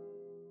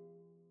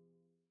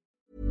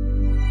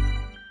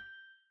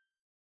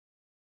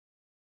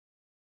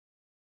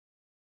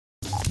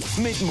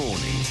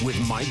 Mid-morning with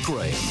Mike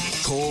Graham.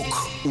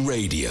 Talk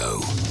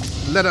Radio.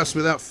 Let us,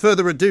 without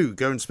further ado,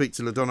 go and speak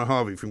to LaDonna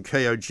Harvey from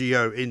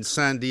KOGO in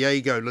San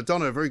Diego.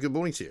 LaDonna, a very good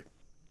morning to you.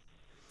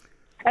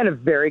 And a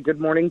very good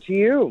morning to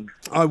you.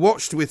 I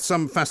watched with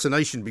some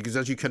fascination because,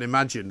 as you can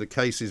imagine, the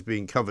case is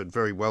being covered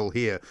very well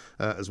here,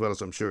 as well as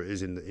I'm sure it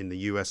is in the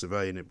US of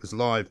A. And it was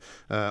live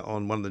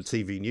on one of the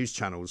TV news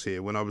channels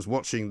here when I was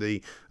watching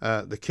the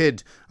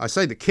kid. I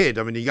say the kid,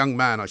 I mean the young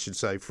man, I should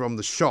say, from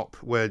the shop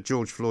where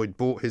George Floyd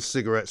bought his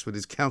cigarettes with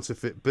his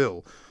counterfeit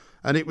bill.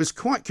 And it was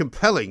quite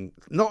compelling,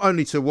 not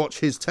only to watch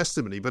his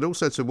testimony, but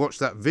also to watch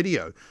that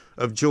video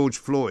of George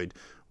Floyd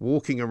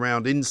walking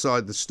around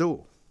inside the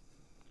store.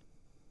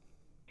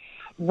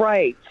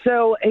 Right.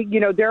 So,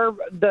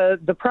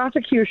 the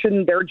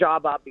prosecution, their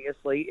job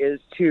obviously is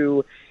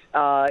to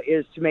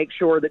make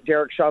sure that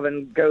Derek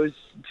Chauvin goes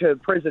to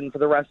prison for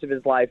the rest of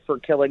his life for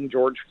killing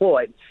George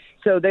Floyd.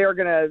 So they're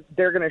gonna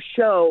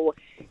show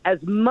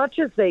as much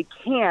as they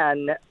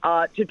can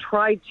to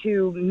try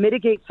to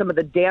mitigate some of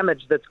the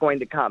damage that's going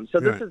to come. So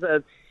this is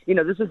a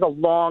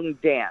long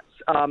dance,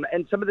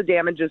 and some of the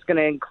damage is going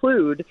to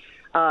include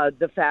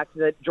the fact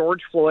that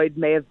George Floyd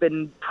may have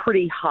been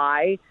pretty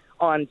high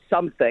on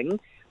something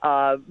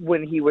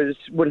when he was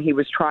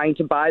trying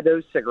to buy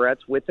those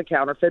cigarettes with the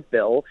counterfeit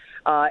bill,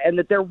 and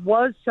that there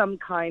was some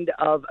kind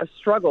of a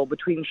struggle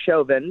between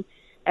Chauvin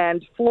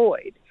and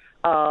Floyd.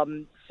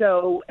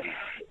 So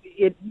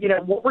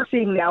what we're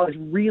seeing now is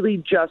really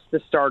just the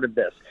start of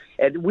this.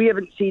 And we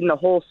haven't seen the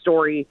whole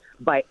story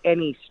by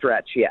any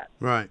stretch yet.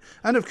 Right.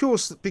 And of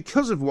course,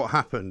 because of what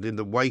happened in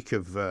the wake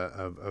of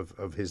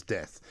his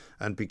death,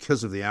 and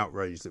because of the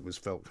outrage that was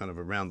felt kind of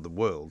around the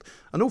world,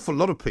 an awful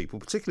lot of people,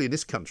 particularly in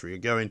this country, are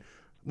going,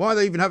 why are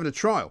they even having a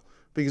trial?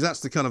 Because that's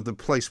the kind of the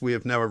place we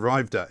have now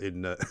arrived at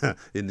in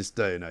this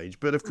day and age.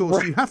 But of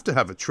course, you have to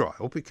have a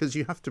trial because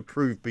you have to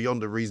prove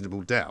beyond a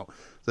reasonable doubt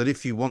that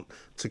if you want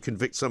to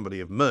convict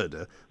somebody of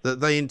murder, that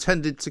they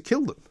intended to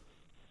kill them.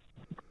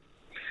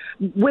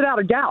 Without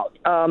a doubt.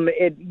 I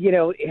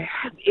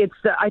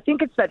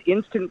think it's that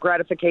instant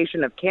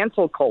gratification of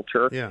cancel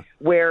culture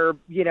where,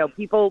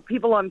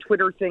 people on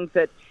Twitter think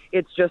that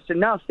it's just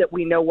enough that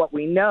we know what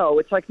we know.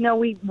 It's like, no,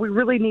 we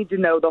really need to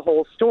know the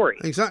whole story.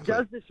 Exactly.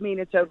 Does this mean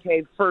it's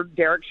okay for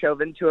Derek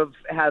Chauvin to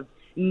have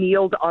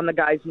kneeled on the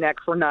guy's neck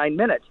for 9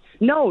 minutes?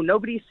 No,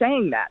 nobody's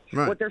saying that.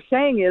 Right. What they're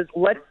saying is,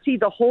 let's see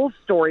the whole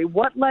story.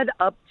 What led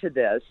up to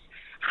this?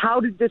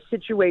 How did this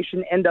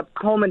situation end up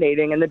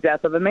culminating in the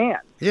death of a man?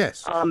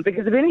 Yes.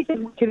 Because if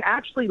anything, we can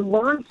actually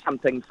learn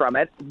something from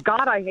it.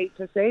 God, I hate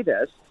to say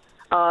this,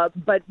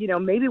 but,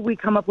 maybe we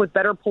come up with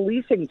better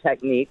policing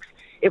techniques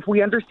if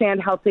we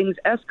understand how things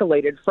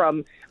escalated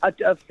from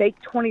a fake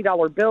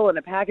 $20 bill and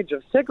a package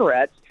of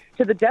cigarettes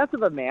to the death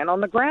of a man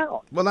on the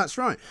ground. Well, that's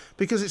right,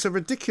 because it's a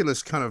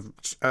ridiculous kind of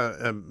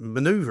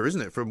maneuver,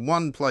 isn't it? From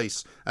one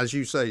place, as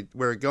you say,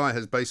 where a guy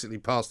has basically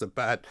passed a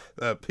bad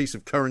piece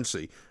of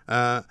currency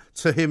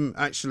to him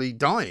actually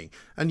dying.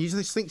 And you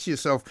just think to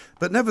yourself,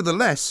 but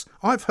nevertheless,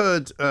 I've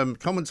heard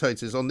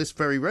commentators on this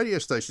very radio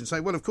station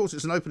say, well, of course,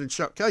 it's an open and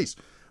shut case.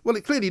 Well,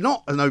 it's clearly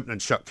not an open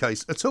and shut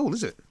case at all,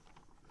 is it?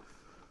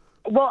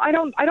 Well, I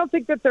don't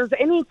think that there's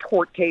any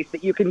court case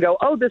that you can go,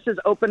 oh, this is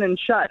open and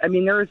shut. I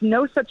mean, there is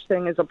no such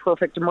thing as a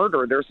perfect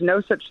murder. There's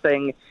no such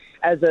thing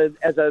as a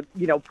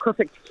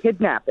perfect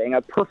kidnapping,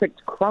 a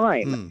perfect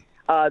crime.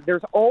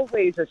 There's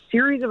always a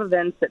series of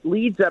events that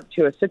leads up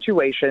to a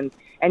situation,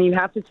 and you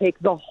have to take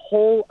the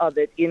whole of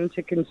it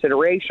into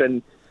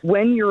consideration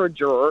when you're a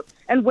juror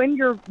and when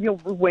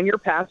you're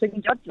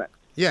passing judgment.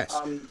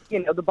 Yes.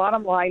 The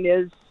bottom line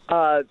is,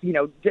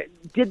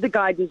 did the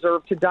guy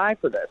deserve to die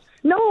for this?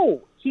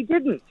 No, he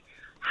didn't.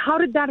 How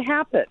did that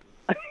happen?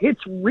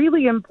 It's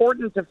really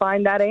important to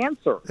find that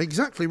answer.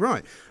 Exactly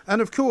right.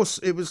 And of course,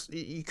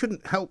 you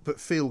couldn't help but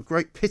feel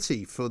great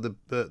pity for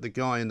the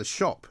guy in the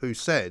shop who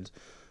said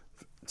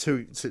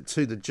to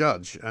the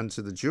judge and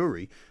to the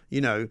jury,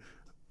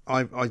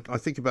 I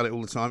think about it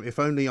all the time. If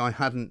only I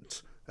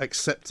hadn't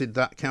accepted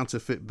that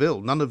counterfeit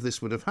bill, none of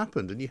this would have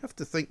happened. And you have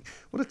to think,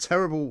 what a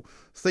terrible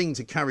thing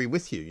to carry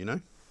with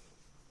you,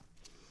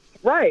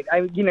 Right.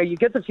 You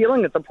get the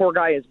feeling that the poor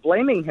guy is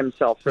blaming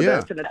himself for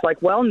this. And it's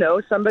like, well, no,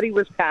 somebody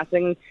was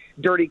passing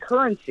dirty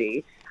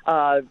currency,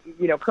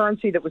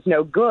 currency that was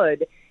no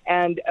good.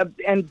 And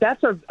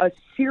that's a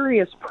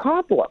serious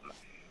problem.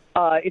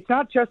 It's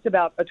not just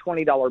about a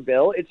 $20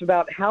 bill. It's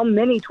about how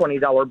many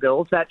 $20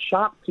 bills that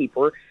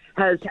shopkeeper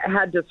has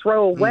had to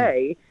throw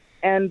away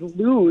and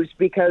lose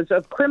because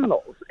of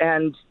criminals.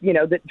 And,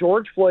 that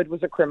George Floyd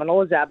was a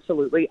criminal is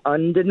absolutely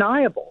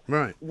undeniable.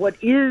 Right. What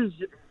is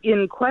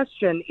in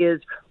question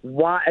is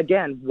why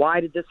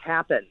did this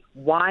happen?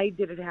 Why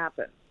did it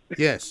happen?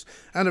 Yes,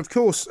 and of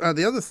course,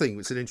 the other thing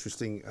that's an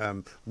interesting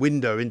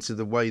window into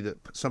the way that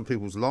some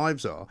people's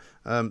lives are.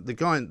 The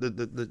guy,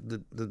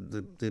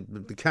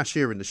 the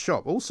cashier in the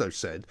shop, also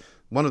said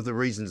one of the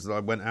reasons that I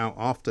went out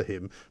after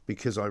him,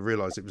 because I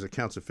realised it was a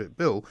counterfeit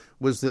bill,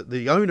 was that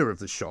the owner of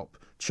the shop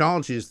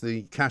charges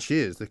the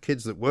cashiers, the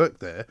kids that work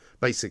there,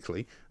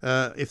 basically,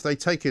 if they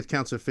take a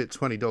counterfeit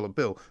 $20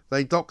 bill,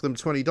 they dock them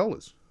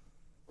 $20.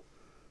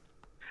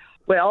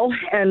 Well,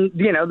 and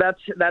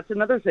that's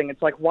another thing.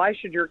 It's like, why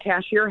should your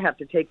cashier have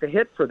to take the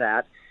hit for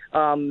that?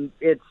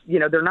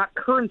 They're not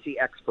currency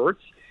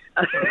experts.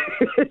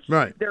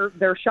 Right.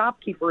 They're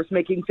shopkeepers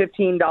making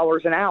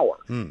 $15 an hour.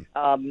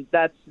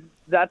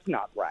 That's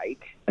not right.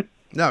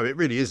 No, it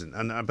really isn't,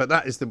 but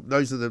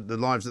those are the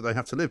lives that they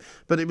have to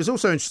live. But it was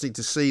also interesting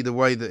to see the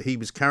way that he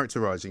was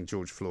characterising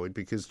George Floyd,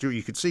 because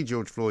you could see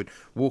George Floyd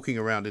walking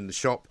around in the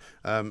shop.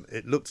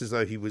 It looked as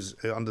though he was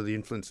under the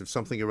influence of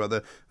something or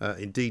other.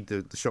 Indeed,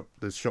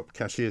 the shop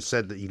cashier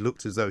said that he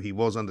looked as though he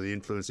was under the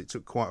influence. It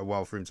took quite a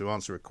while for him to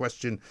answer a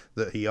question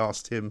that he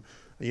asked him,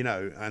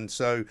 and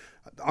so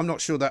I'm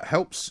not sure that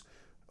helps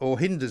or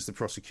hinders the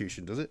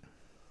prosecution, does it?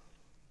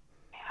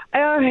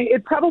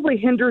 It probably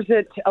hinders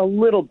it a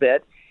little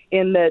bit.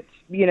 In that,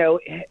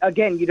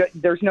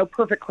 there's no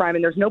perfect crime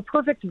and there's no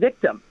perfect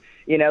victim.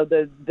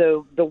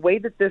 The way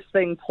that this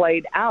thing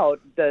played out,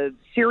 the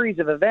series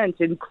of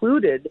events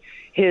included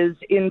his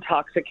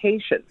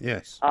intoxication.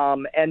 Yes.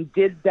 And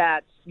did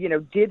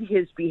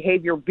his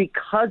behavior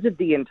because of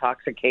the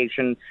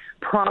intoxication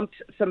prompt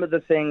some of the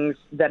things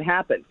that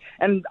happened?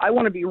 And I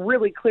want to be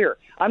really clear.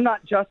 I'm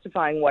not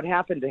justifying what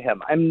happened to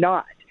him. I'm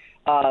not.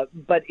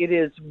 But it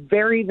is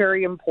very,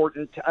 very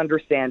important to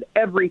understand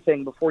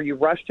everything before you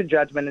rush to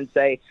judgment and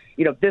say,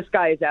 this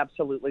guy is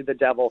absolutely the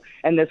devil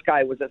and this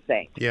guy was a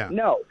saint. Yeah.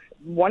 No,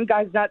 one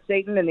guy's not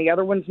Satan and the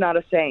other one's not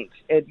a saint.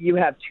 You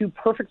have two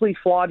perfectly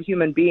flawed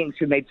human beings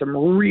who made some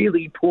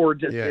really poor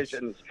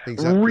decisions. Yes,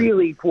 exactly.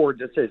 Really poor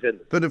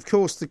decisions. But of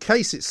course, the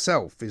case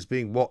itself is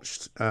being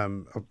watched,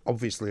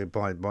 obviously,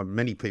 by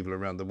many people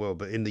around the world.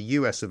 But in the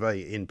US of A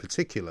in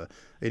particular,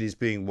 it is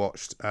being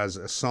watched as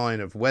a sign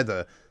of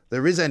whether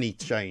there is any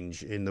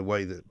change in the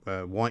way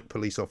that white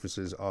police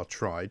officers are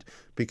tried,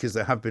 because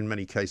there have been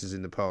many cases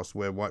in the past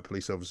where white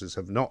police officers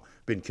have not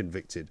been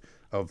convicted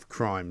of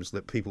crimes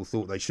that people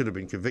thought they should have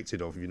been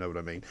convicted of, if you know what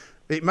I mean.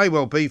 It may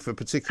well be for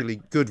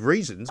particularly good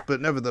reasons,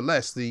 but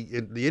nevertheless, the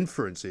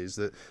inference is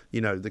that,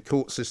 you know, the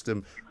court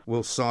system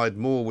will side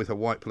more with a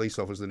white police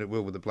officer than it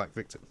will with a black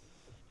victim.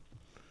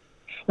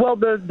 Well,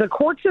 the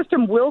court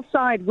system will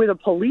side with a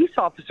police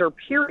officer,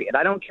 period.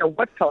 I don't care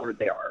what color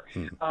they are.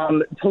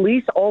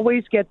 Police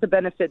always get the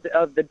benefit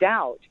of the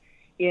doubt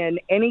in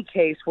any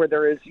case where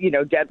there is, you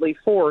know, deadly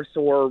force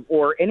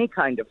or any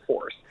kind of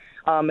force.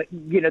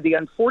 You know, the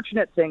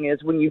unfortunate thing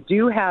is when you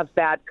do have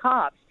bad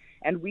cops,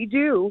 and we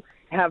do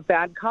have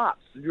bad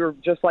cops, you're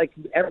just like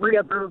every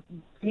other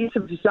piece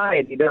of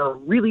society, there are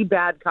really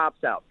bad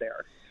cops out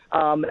there.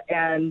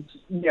 And,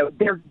 you know,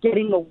 they're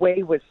getting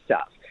away with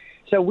stuff.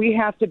 So we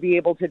have to be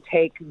able to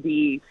take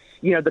the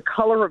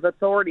color of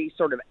authority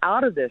sort of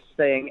out of this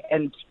thing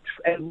and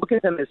look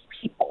at them as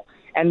people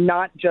and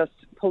not just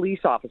police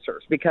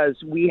officers, because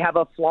we have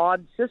a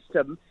flawed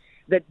system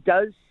that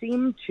does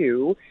seem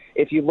to,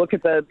 if you look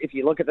at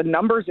the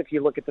numbers, if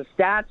you look at the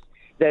stats,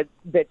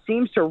 that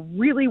seems to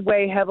really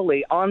weigh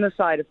heavily on the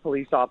side of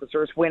police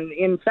officers, when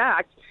in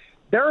fact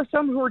there are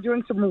some who are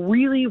doing some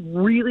really,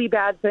 really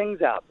bad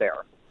things out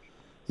there.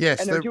 Yes,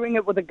 and they're doing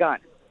it with a gun.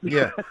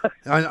 Yeah,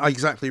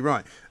 exactly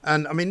right.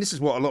 And I mean, this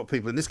is what a lot of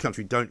people in this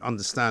country don't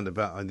understand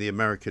about the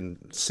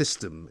American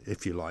system,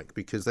 if you like,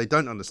 because they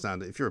don't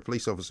understand that if you're a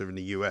police officer in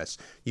the US,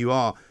 you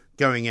are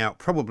going out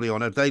probably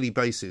on a daily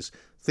basis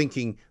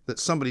thinking that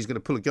somebody's going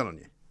to pull a gun on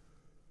you.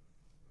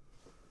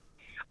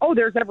 Oh,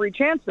 there's every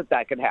chance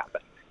that could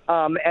happen.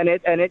 And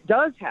it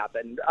does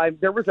happen.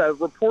 There was a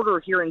reporter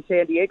here in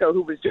San Diego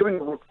who was doing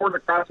a report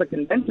across a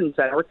convention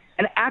center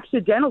and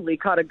accidentally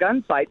caught a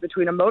gunfight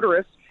between a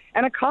motorist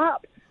and a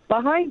cop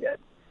behind it.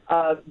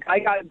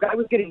 Guy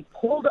was getting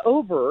pulled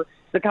over.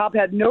 The cop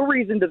had no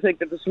reason to think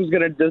that this was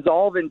going to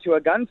dissolve into a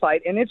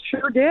gunfight, and it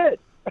sure did.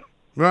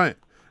 Right.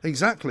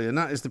 Exactly, and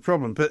that is the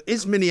problem. But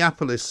is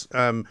Minneapolis,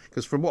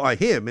 because from what I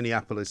hear,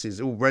 Minneapolis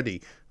is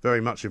already very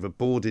much of a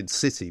boarded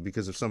city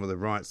because of some of the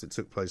riots that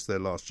took place there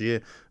last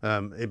year.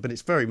 But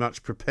it's very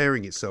much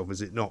preparing itself,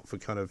 is it not, for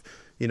kind of,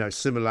 you know,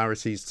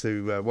 similarities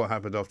to what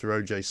happened after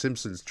O.J.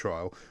 Simpson's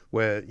trial,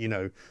 where, you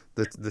know,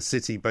 the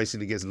city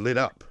basically gets lit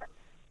up.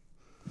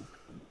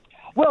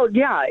 Well,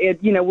 yeah,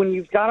 when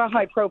you've got a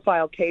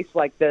high-profile case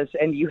like this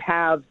and you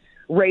have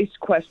race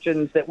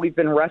questions that we've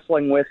been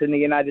wrestling with in the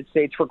United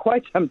States for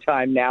quite some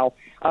time now,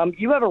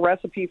 you have a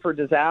recipe for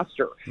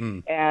disaster.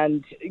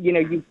 And, you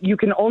know, you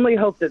can only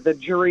hope that the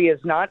jury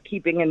is not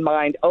keeping in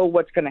mind,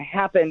 what's going to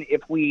happen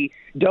if we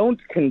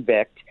don't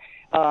convict,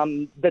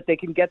 that they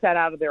can get that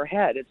out of their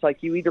head. It's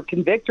like you either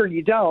convict or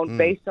you don't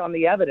based on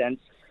the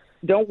evidence.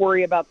 Don't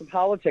worry about the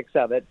politics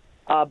of it.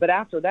 But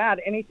after that,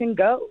 anything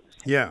goes.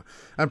 Yeah,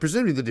 and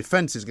presumably the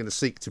defence is going to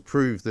seek to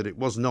prove that it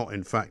was not,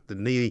 in fact, the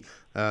knee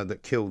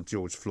that killed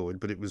George Floyd,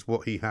 but it was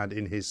what he had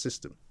in his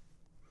system.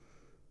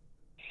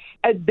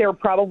 They're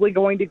probably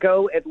going to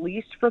go at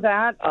least for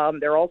that.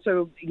 They're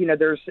also, you know,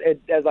 there's,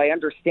 as I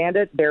understand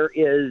it, there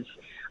is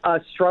a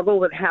struggle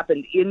that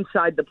happened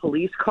inside the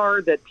police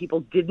car that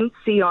people didn't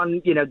see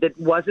on, you know, that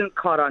wasn't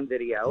caught on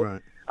video,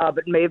 right.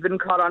 But may have been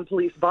caught on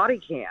police body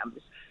cams.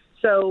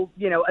 So,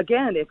 you know,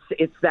 again,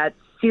 it's that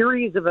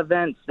series of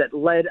events that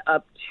led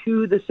up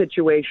to the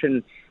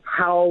situation.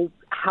 How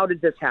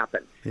did this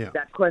happen? Yeah.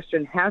 That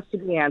question has to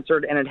be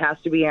answered, and it has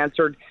to be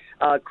answered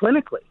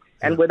clinically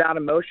and without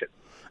emotion.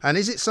 And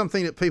is it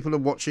something that people are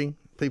watching?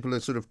 People are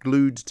sort of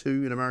glued to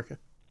in America?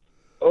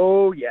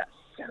 Oh, yes.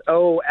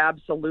 Oh,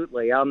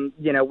 absolutely.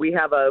 You know, we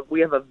have a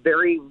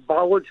very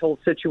volatile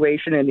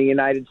situation in the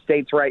United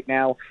States right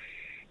now.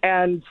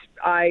 And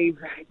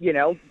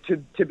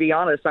to be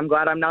honest, I'm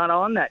glad I'm not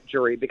on that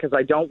jury, because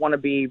I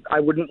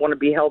wouldn't want to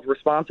be held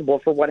responsible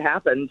for what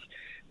happens,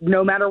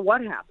 no matter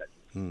what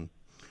happens.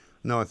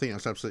 No, I think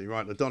that's absolutely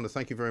right. LaDonna,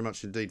 thank you very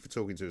much indeed for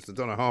talking to us.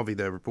 LaDonna Harvey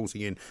there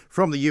reporting in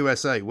from the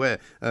USA, where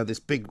this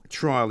big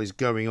trial is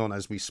going on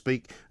as we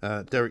speak,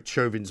 Derek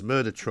Chauvin's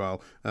murder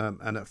trial,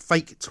 and a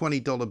fake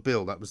 $20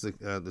 bill. That was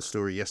the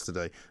story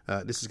yesterday.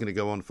 This is going to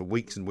go on for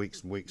weeks and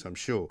weeks and weeks, I'm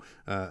sure.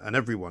 And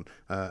everyone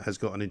has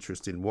got an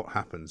interest in what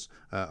happens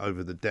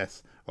over the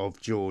death of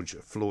George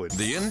Floyd.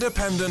 The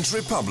Independent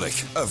Republic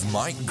of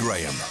Mike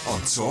Graham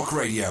on Talk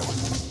Radio.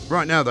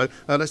 Right now, though,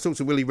 let's talk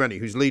to Willie Rennie,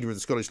 who's leader of the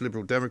Scottish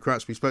Liberal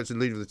Democrats. We spoke to the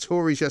leader of the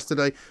Tories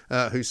yesterday,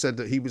 who said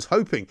that he was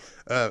hoping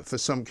for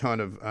some kind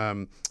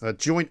of a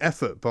joint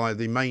effort by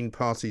the main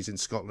parties in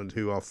Scotland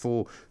who are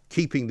for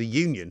keeping the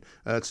union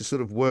to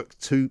sort of work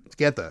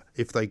together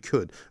if they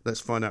could. Let's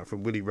find out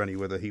from Willie Rennie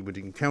whether he would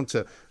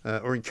encounter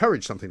or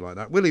encourage something like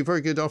that. Willie,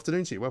 very good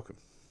afternoon to you. Welcome.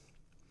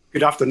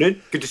 Good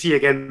afternoon. Good to see you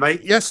again,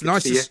 mate. Yes,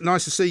 nice to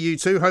see you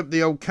too. Hope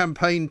the old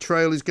campaign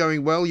trail is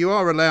going well. You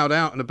are allowed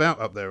out and about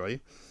up there, are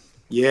you?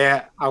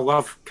 Yeah, I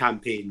love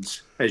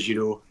campaigns, as you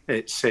know.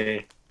 It's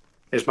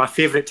my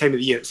favourite time of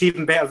the year. It's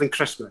even better than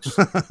Christmas.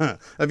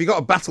 Have you got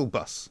a battle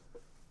bus?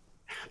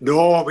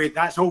 No,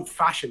 that's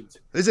old-fashioned.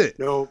 Is it?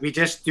 No, we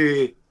just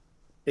do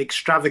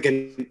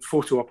extravagant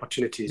photo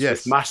opportunities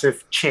Yes. with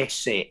massive chess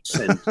sets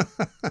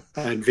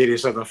and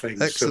various other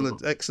things.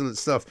 Excellent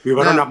stuff. We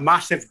were on a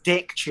massive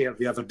deck chair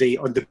the other day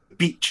on the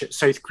beach at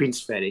South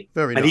Queensferry.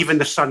 Very and nice. Even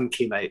the sun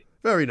came out.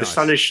 Very nice. The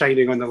sun is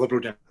shining on the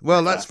Liberal Democrats.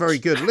 Well, that's very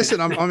good. Listen,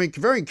 I'm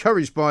very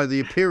encouraged by the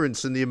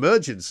appearance and the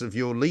emergence of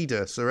your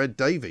leader, Sir Ed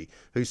Davey,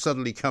 who's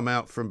suddenly come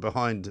out from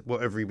behind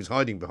whatever he was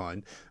hiding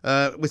behind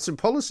with some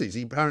policies.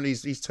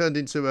 He's turned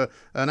into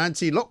an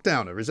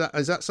anti-lockdowner.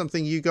 Is that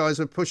something you guys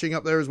are pushing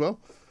up there as well?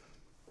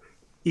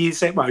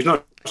 He's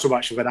not so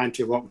much of an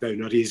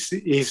anti-lockdowner.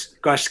 He's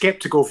got a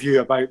sceptical view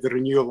about the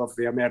renewal of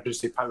the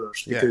emergency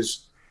powers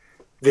because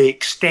the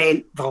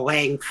extent, the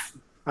length,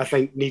 I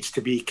think, needs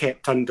to be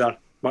kept under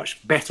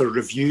much better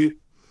review,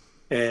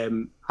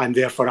 and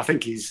therefore I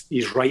think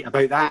he's right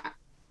about that.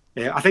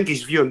 I think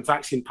his view on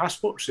vaccine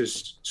passports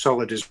is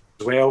solid as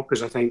well,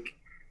 because I think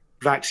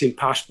vaccine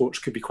passports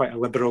could be quite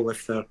liberal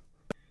if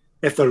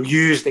they're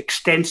used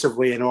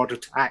extensively in order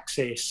to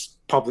access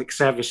public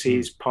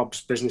services, pubs,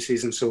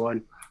 businesses, and so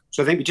on.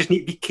 So I think we just need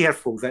to be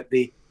careful that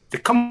the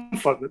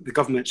comfort that the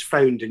government's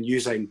found in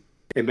using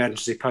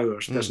emergency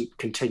powers doesn't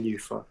continue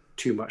for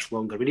too much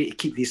longer. We need to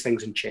keep these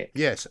things in check.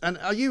 Yes, and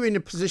are you in a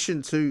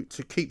position to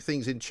keep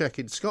things in check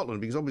in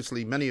Scotland? Because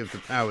obviously many of the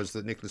powers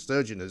that Nicola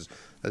Sturgeon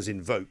has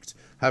invoked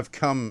have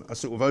come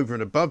sort of over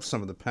and above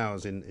some of the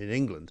powers in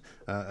England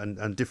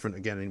and different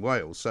again in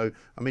Wales. So,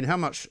 I mean,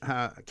 how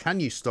can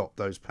you stop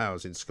those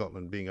powers in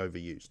Scotland being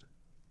overused?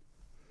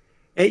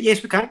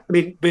 Yes, we can. I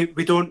mean,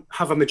 we don't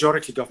have a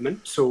majority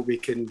government, so we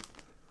can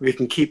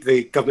keep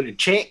the government in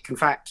check. In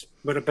fact,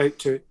 we're about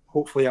to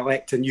hopefully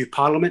elect a new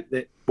parliament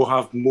that will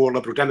have more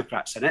Liberal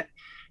Democrats in it,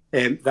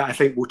 that I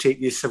think will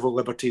take these civil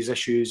liberties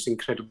issues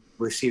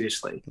incredibly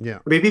seriously. Yeah.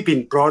 I mean, we've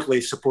been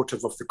broadly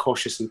supportive of the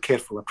cautious and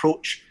careful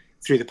approach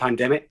through the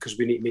pandemic because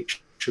we need to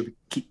make sure we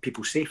keep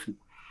people safe and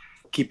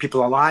keep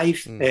people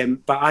alive.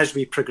 But as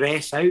we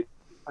progress out,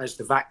 as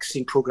the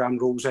vaccine programme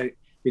rolls out,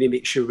 we need to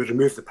make sure we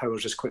remove the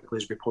powers as quickly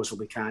as we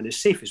possibly can, as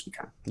safe as we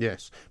can.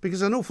 Yes,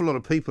 because an awful lot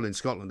of people in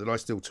Scotland that I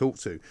still talk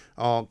to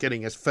are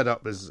getting as fed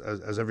up as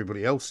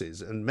everybody else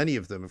is, and many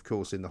of them, of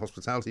course, in the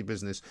hospitality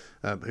business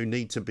who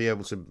need to be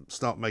able to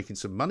start making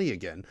some money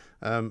again,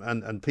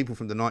 and people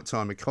from the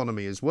nighttime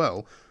economy as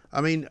well.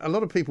 I mean, a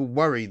lot of people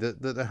worry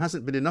that there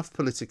hasn't been enough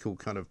political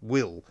kind of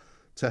will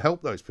to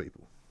help those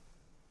people.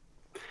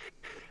 I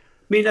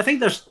mean, I think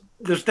there's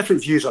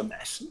different views on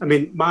this. I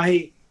mean,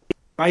 my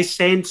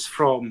sense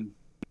from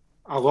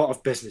a lot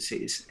of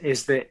businesses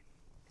is that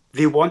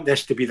they want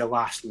this to be the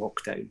last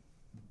lockdown.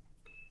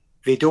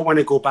 They don't want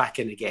to go back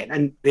in again.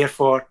 And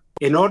therefore,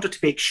 in order to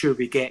make sure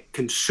we get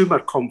consumer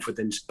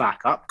confidence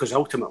back up, because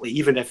ultimately,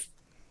 even if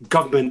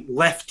government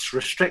lifts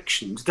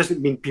restrictions,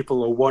 doesn't mean people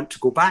will want to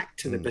go back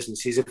to the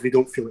businesses if they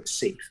don't feel it's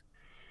safe.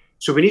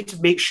 So we need to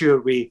make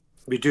sure we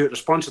do it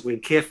responsibly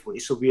and carefully,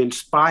 so we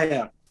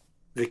inspire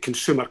the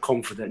consumer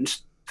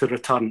confidence to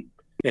return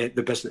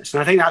the business.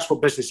 And I think that's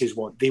what businesses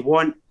want. They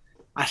want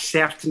a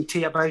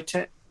certainty about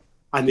it,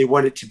 and they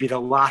want it to be the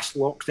last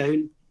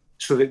lockdown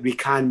so that we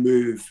can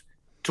move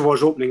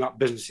towards opening up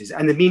businesses.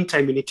 In the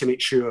meantime, we need to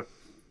make sure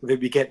that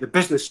we get the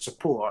business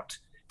support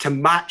to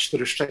match the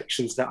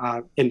restrictions that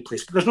are in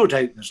place. But there's no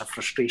doubt there's a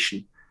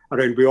frustration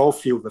around. We all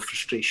feel the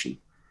frustration.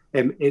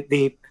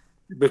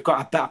 We've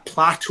got a bit of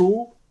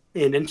plateau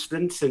in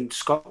incidence in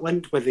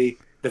Scotland with the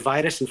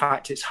virus. In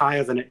fact, it's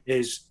higher than it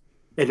is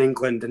in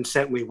England and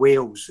certainly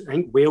Wales. I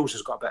think Wales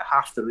has got about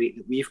half the rate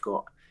that we've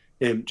got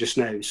just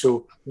now.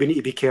 So we need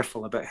to be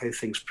careful about how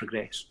things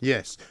progress.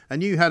 Yes.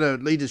 And you had a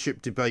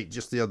leadership debate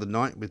just the other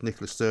night with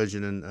Nicola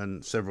Sturgeon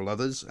and several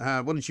others.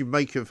 What did you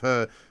make of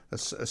her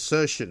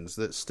assertions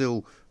that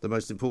still the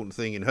most important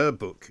thing in her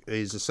book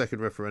is a second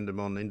referendum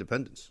on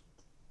independence?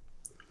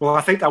 Well,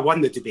 I think I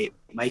won the debate,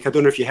 Mike. I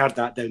don't know if you heard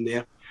that down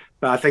there,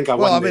 but I think I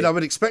won. Well, I mean, I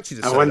would expect you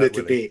to say that, I won the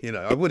Willie. debate. You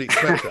know, I would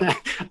expect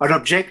that. An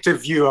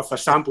objective view of a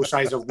sample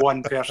size of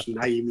one person,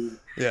 i.e. me.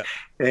 Yeah.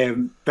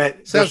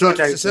 But sounds no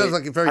doubt it sounds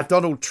like a very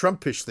Donald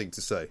Trumpish thing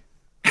to say.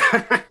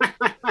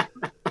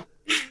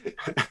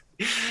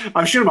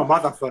 I'm sure my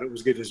mother thought it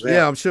was good as well.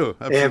 Yeah, I'm sure.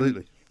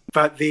 Absolutely.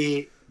 But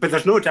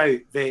there's no doubt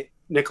that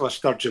Nicola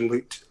Sturgeon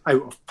looked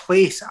out of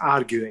place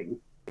arguing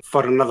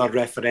for another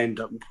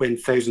referendum when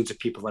thousands of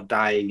people are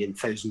dying and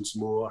thousands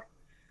more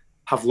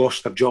have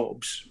lost their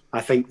jobs.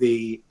 I think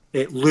it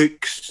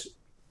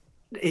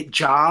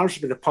jars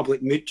with the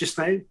public mood just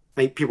now. I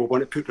think people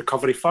want to put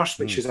recovery first,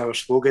 which is our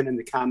slogan in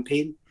the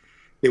campaign.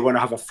 They want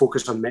to have a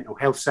focus on mental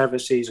health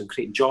services and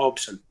creating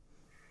jobs and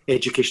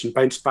education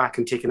bounce back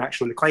and taking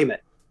action on the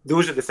climate.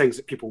 Those are the things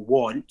that people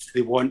want.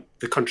 They want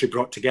the country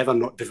brought together,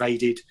 not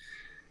divided.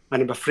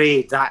 And I'm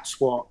afraid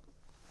that's what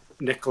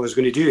Nicola's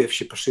going to do if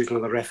she pursues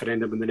another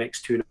referendum in the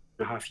next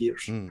 2.5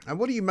 years. And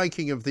what are you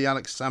making of the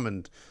Alex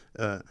Salmond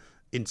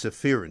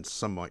interference,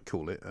 some might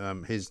call it,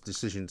 his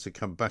decision to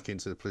come back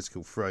into the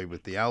political fray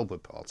with the Alba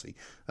party?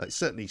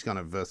 Certainly he's kind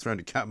of thrown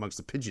a cat amongst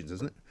the pigeons,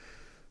 hasn't it?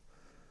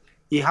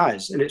 He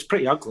has, and it's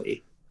pretty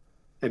ugly.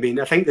 I mean,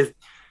 I think that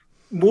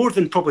more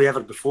than probably ever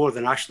before,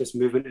 the nationalist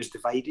movement is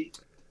divided.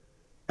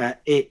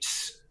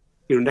 It's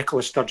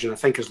Nicola Sturgeon, I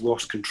think, has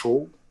lost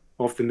control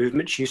of the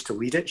movement. She used to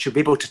lead it. She'll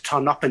be able to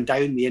turn up and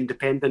down the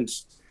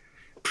independence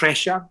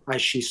pressure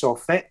as she saw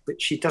fit,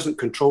 but she doesn't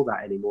control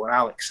that anymore.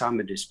 Alex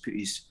Salmond has put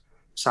his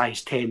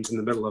size 10s in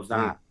the middle of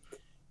that.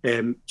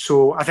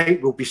 So I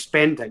think we'll be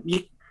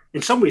spending,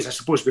 in some ways, I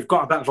suppose we've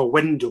got a bit of a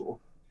window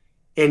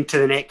into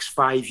the next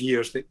 5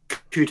 years that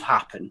could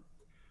happen,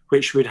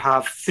 which would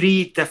have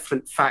 3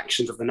 different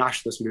factions of the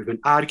nationalist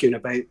movement arguing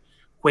about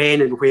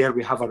when and where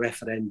we have a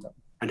referendum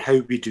and how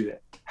we do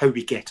it, how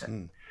we get it.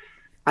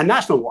 And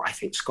that's not what I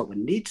think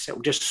Scotland needs. It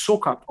will just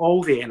soak up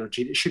all the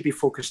energy that should be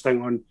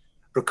focusing on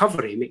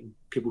recovery, making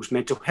people's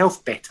mental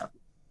health better,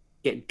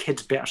 getting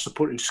kids better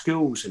support in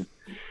schools and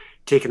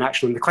taking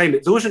action on the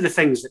climate. Those are the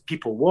things that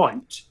people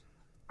want.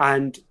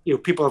 And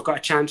people have got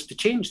a chance to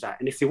change that.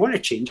 And if they want to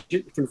change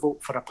it, they can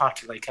vote for a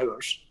party like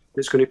ours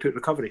that's going to put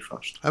recovery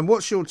first. And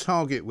what's your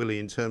target, Willie,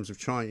 in terms of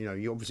trying,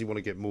 you obviously want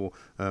to get more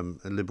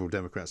Liberal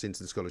Democrats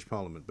into the Scottish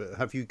Parliament, but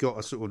have you got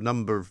a sort of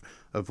number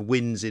of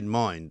wins in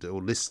mind,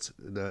 or list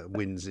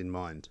wins in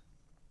mind?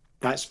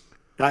 That's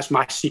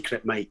my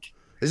secret, Mike.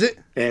 Is it?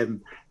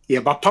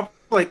 My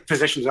public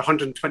position is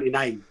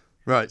 129.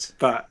 Right.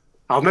 But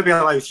I'll maybe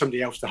allow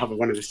somebody else to have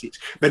one of the seats.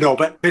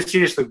 But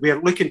seriously, we're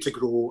looking to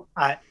grow.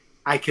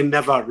 I can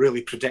never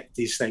really predict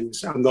these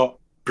things. I'm not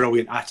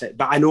brilliant at it.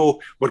 But I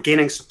know we're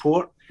gaining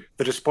support.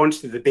 The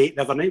response to the debate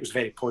the other night was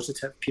very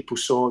positive. People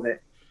saw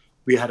that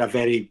we had a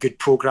very good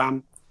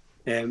programme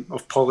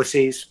of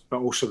policies, but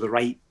also the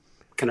right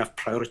kind of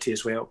priority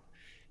as well.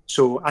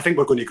 So I think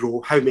we're going to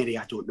grow. How many,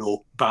 I don't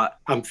know, but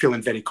I'm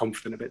feeling very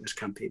confident about this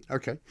campaign.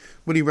 OK.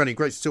 Willie Rennie,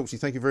 great to talk to you.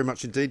 Thank you very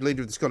much indeed.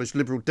 Leader of the Scottish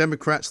Liberal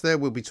Democrats there.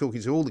 We'll be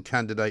talking to all the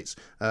candidates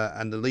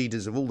and the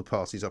leaders of all the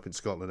parties up in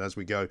Scotland as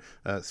we go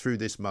through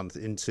this month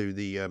into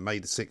the May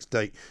the 6th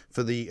date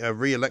for the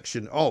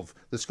re-election of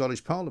the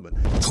Scottish Parliament.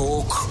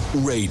 Talk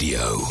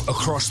Radio.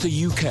 Across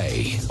the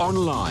UK,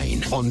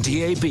 online, on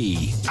DAB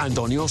and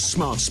on your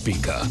smart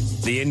speaker.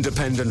 The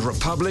Independent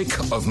Republic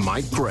of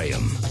Mike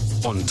Graham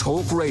on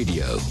Talk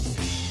Radio.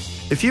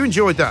 If you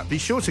enjoyed that, be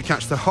sure to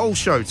catch the whole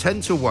show 10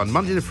 till 1,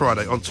 Monday to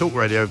Friday on Talk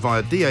Radio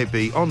via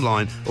DAB,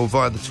 online or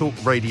via the Talk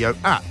Radio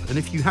app. And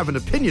if you have an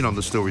opinion on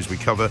the stories we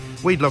cover,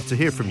 we'd love to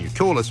hear from you.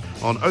 Call us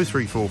on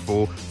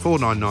 0344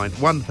 499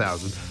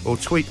 1000 or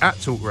tweet at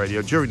Talk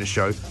Radio during the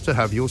show to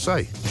have your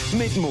say.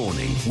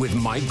 Mid-morning with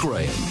Mike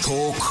Graham.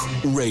 Talk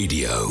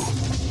Radio.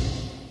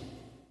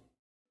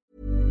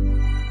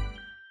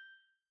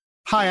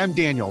 Hi, I'm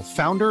Daniel,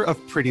 founder of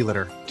Pretty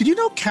Litter. Did you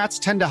know cats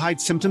tend to hide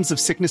symptoms of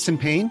sickness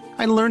and pain?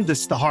 I learned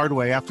this the hard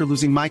way after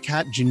losing my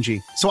cat, Gingy.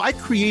 So I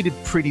created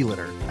Pretty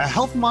Litter, a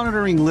health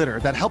monitoring litter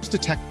that helps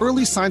detect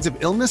early signs of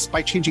illness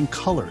by changing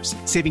colors,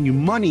 saving you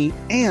money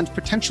and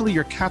potentially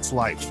your cat's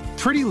life.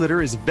 Pretty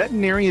Litter is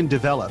veterinarian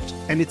developed,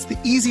 and it's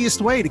the easiest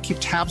way to keep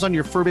tabs on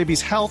your fur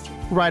baby's health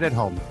right at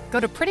home. Go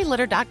to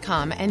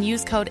prettylitter.com and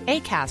use code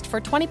ACAST for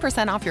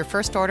 20% off your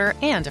first order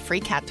and a free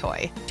cat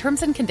toy.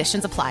 Terms and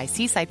conditions apply.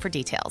 See site for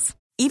details.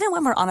 Even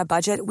when we're on a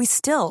budget, we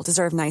still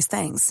deserve nice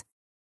things.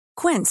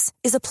 Quince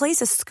is a place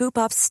to scoop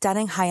up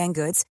stunning high-end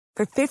goods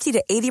for 50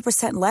 to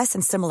 80% less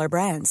than similar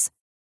brands.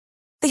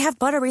 They have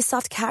buttery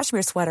soft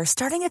cashmere sweaters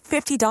starting at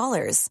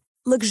 $50,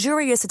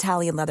 luxurious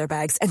Italian leather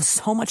bags, and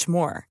so much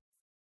more.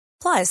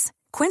 Plus,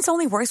 Quince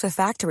only works with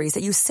factories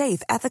that use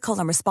safe, ethical,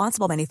 and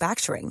responsible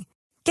manufacturing.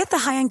 Get the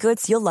high-end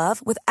goods you'll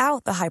love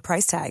without the high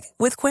price tag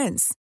with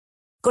Quince.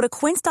 Go to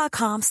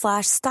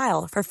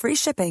quince.com/style for free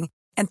shipping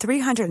and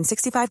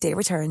 365-day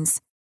returns.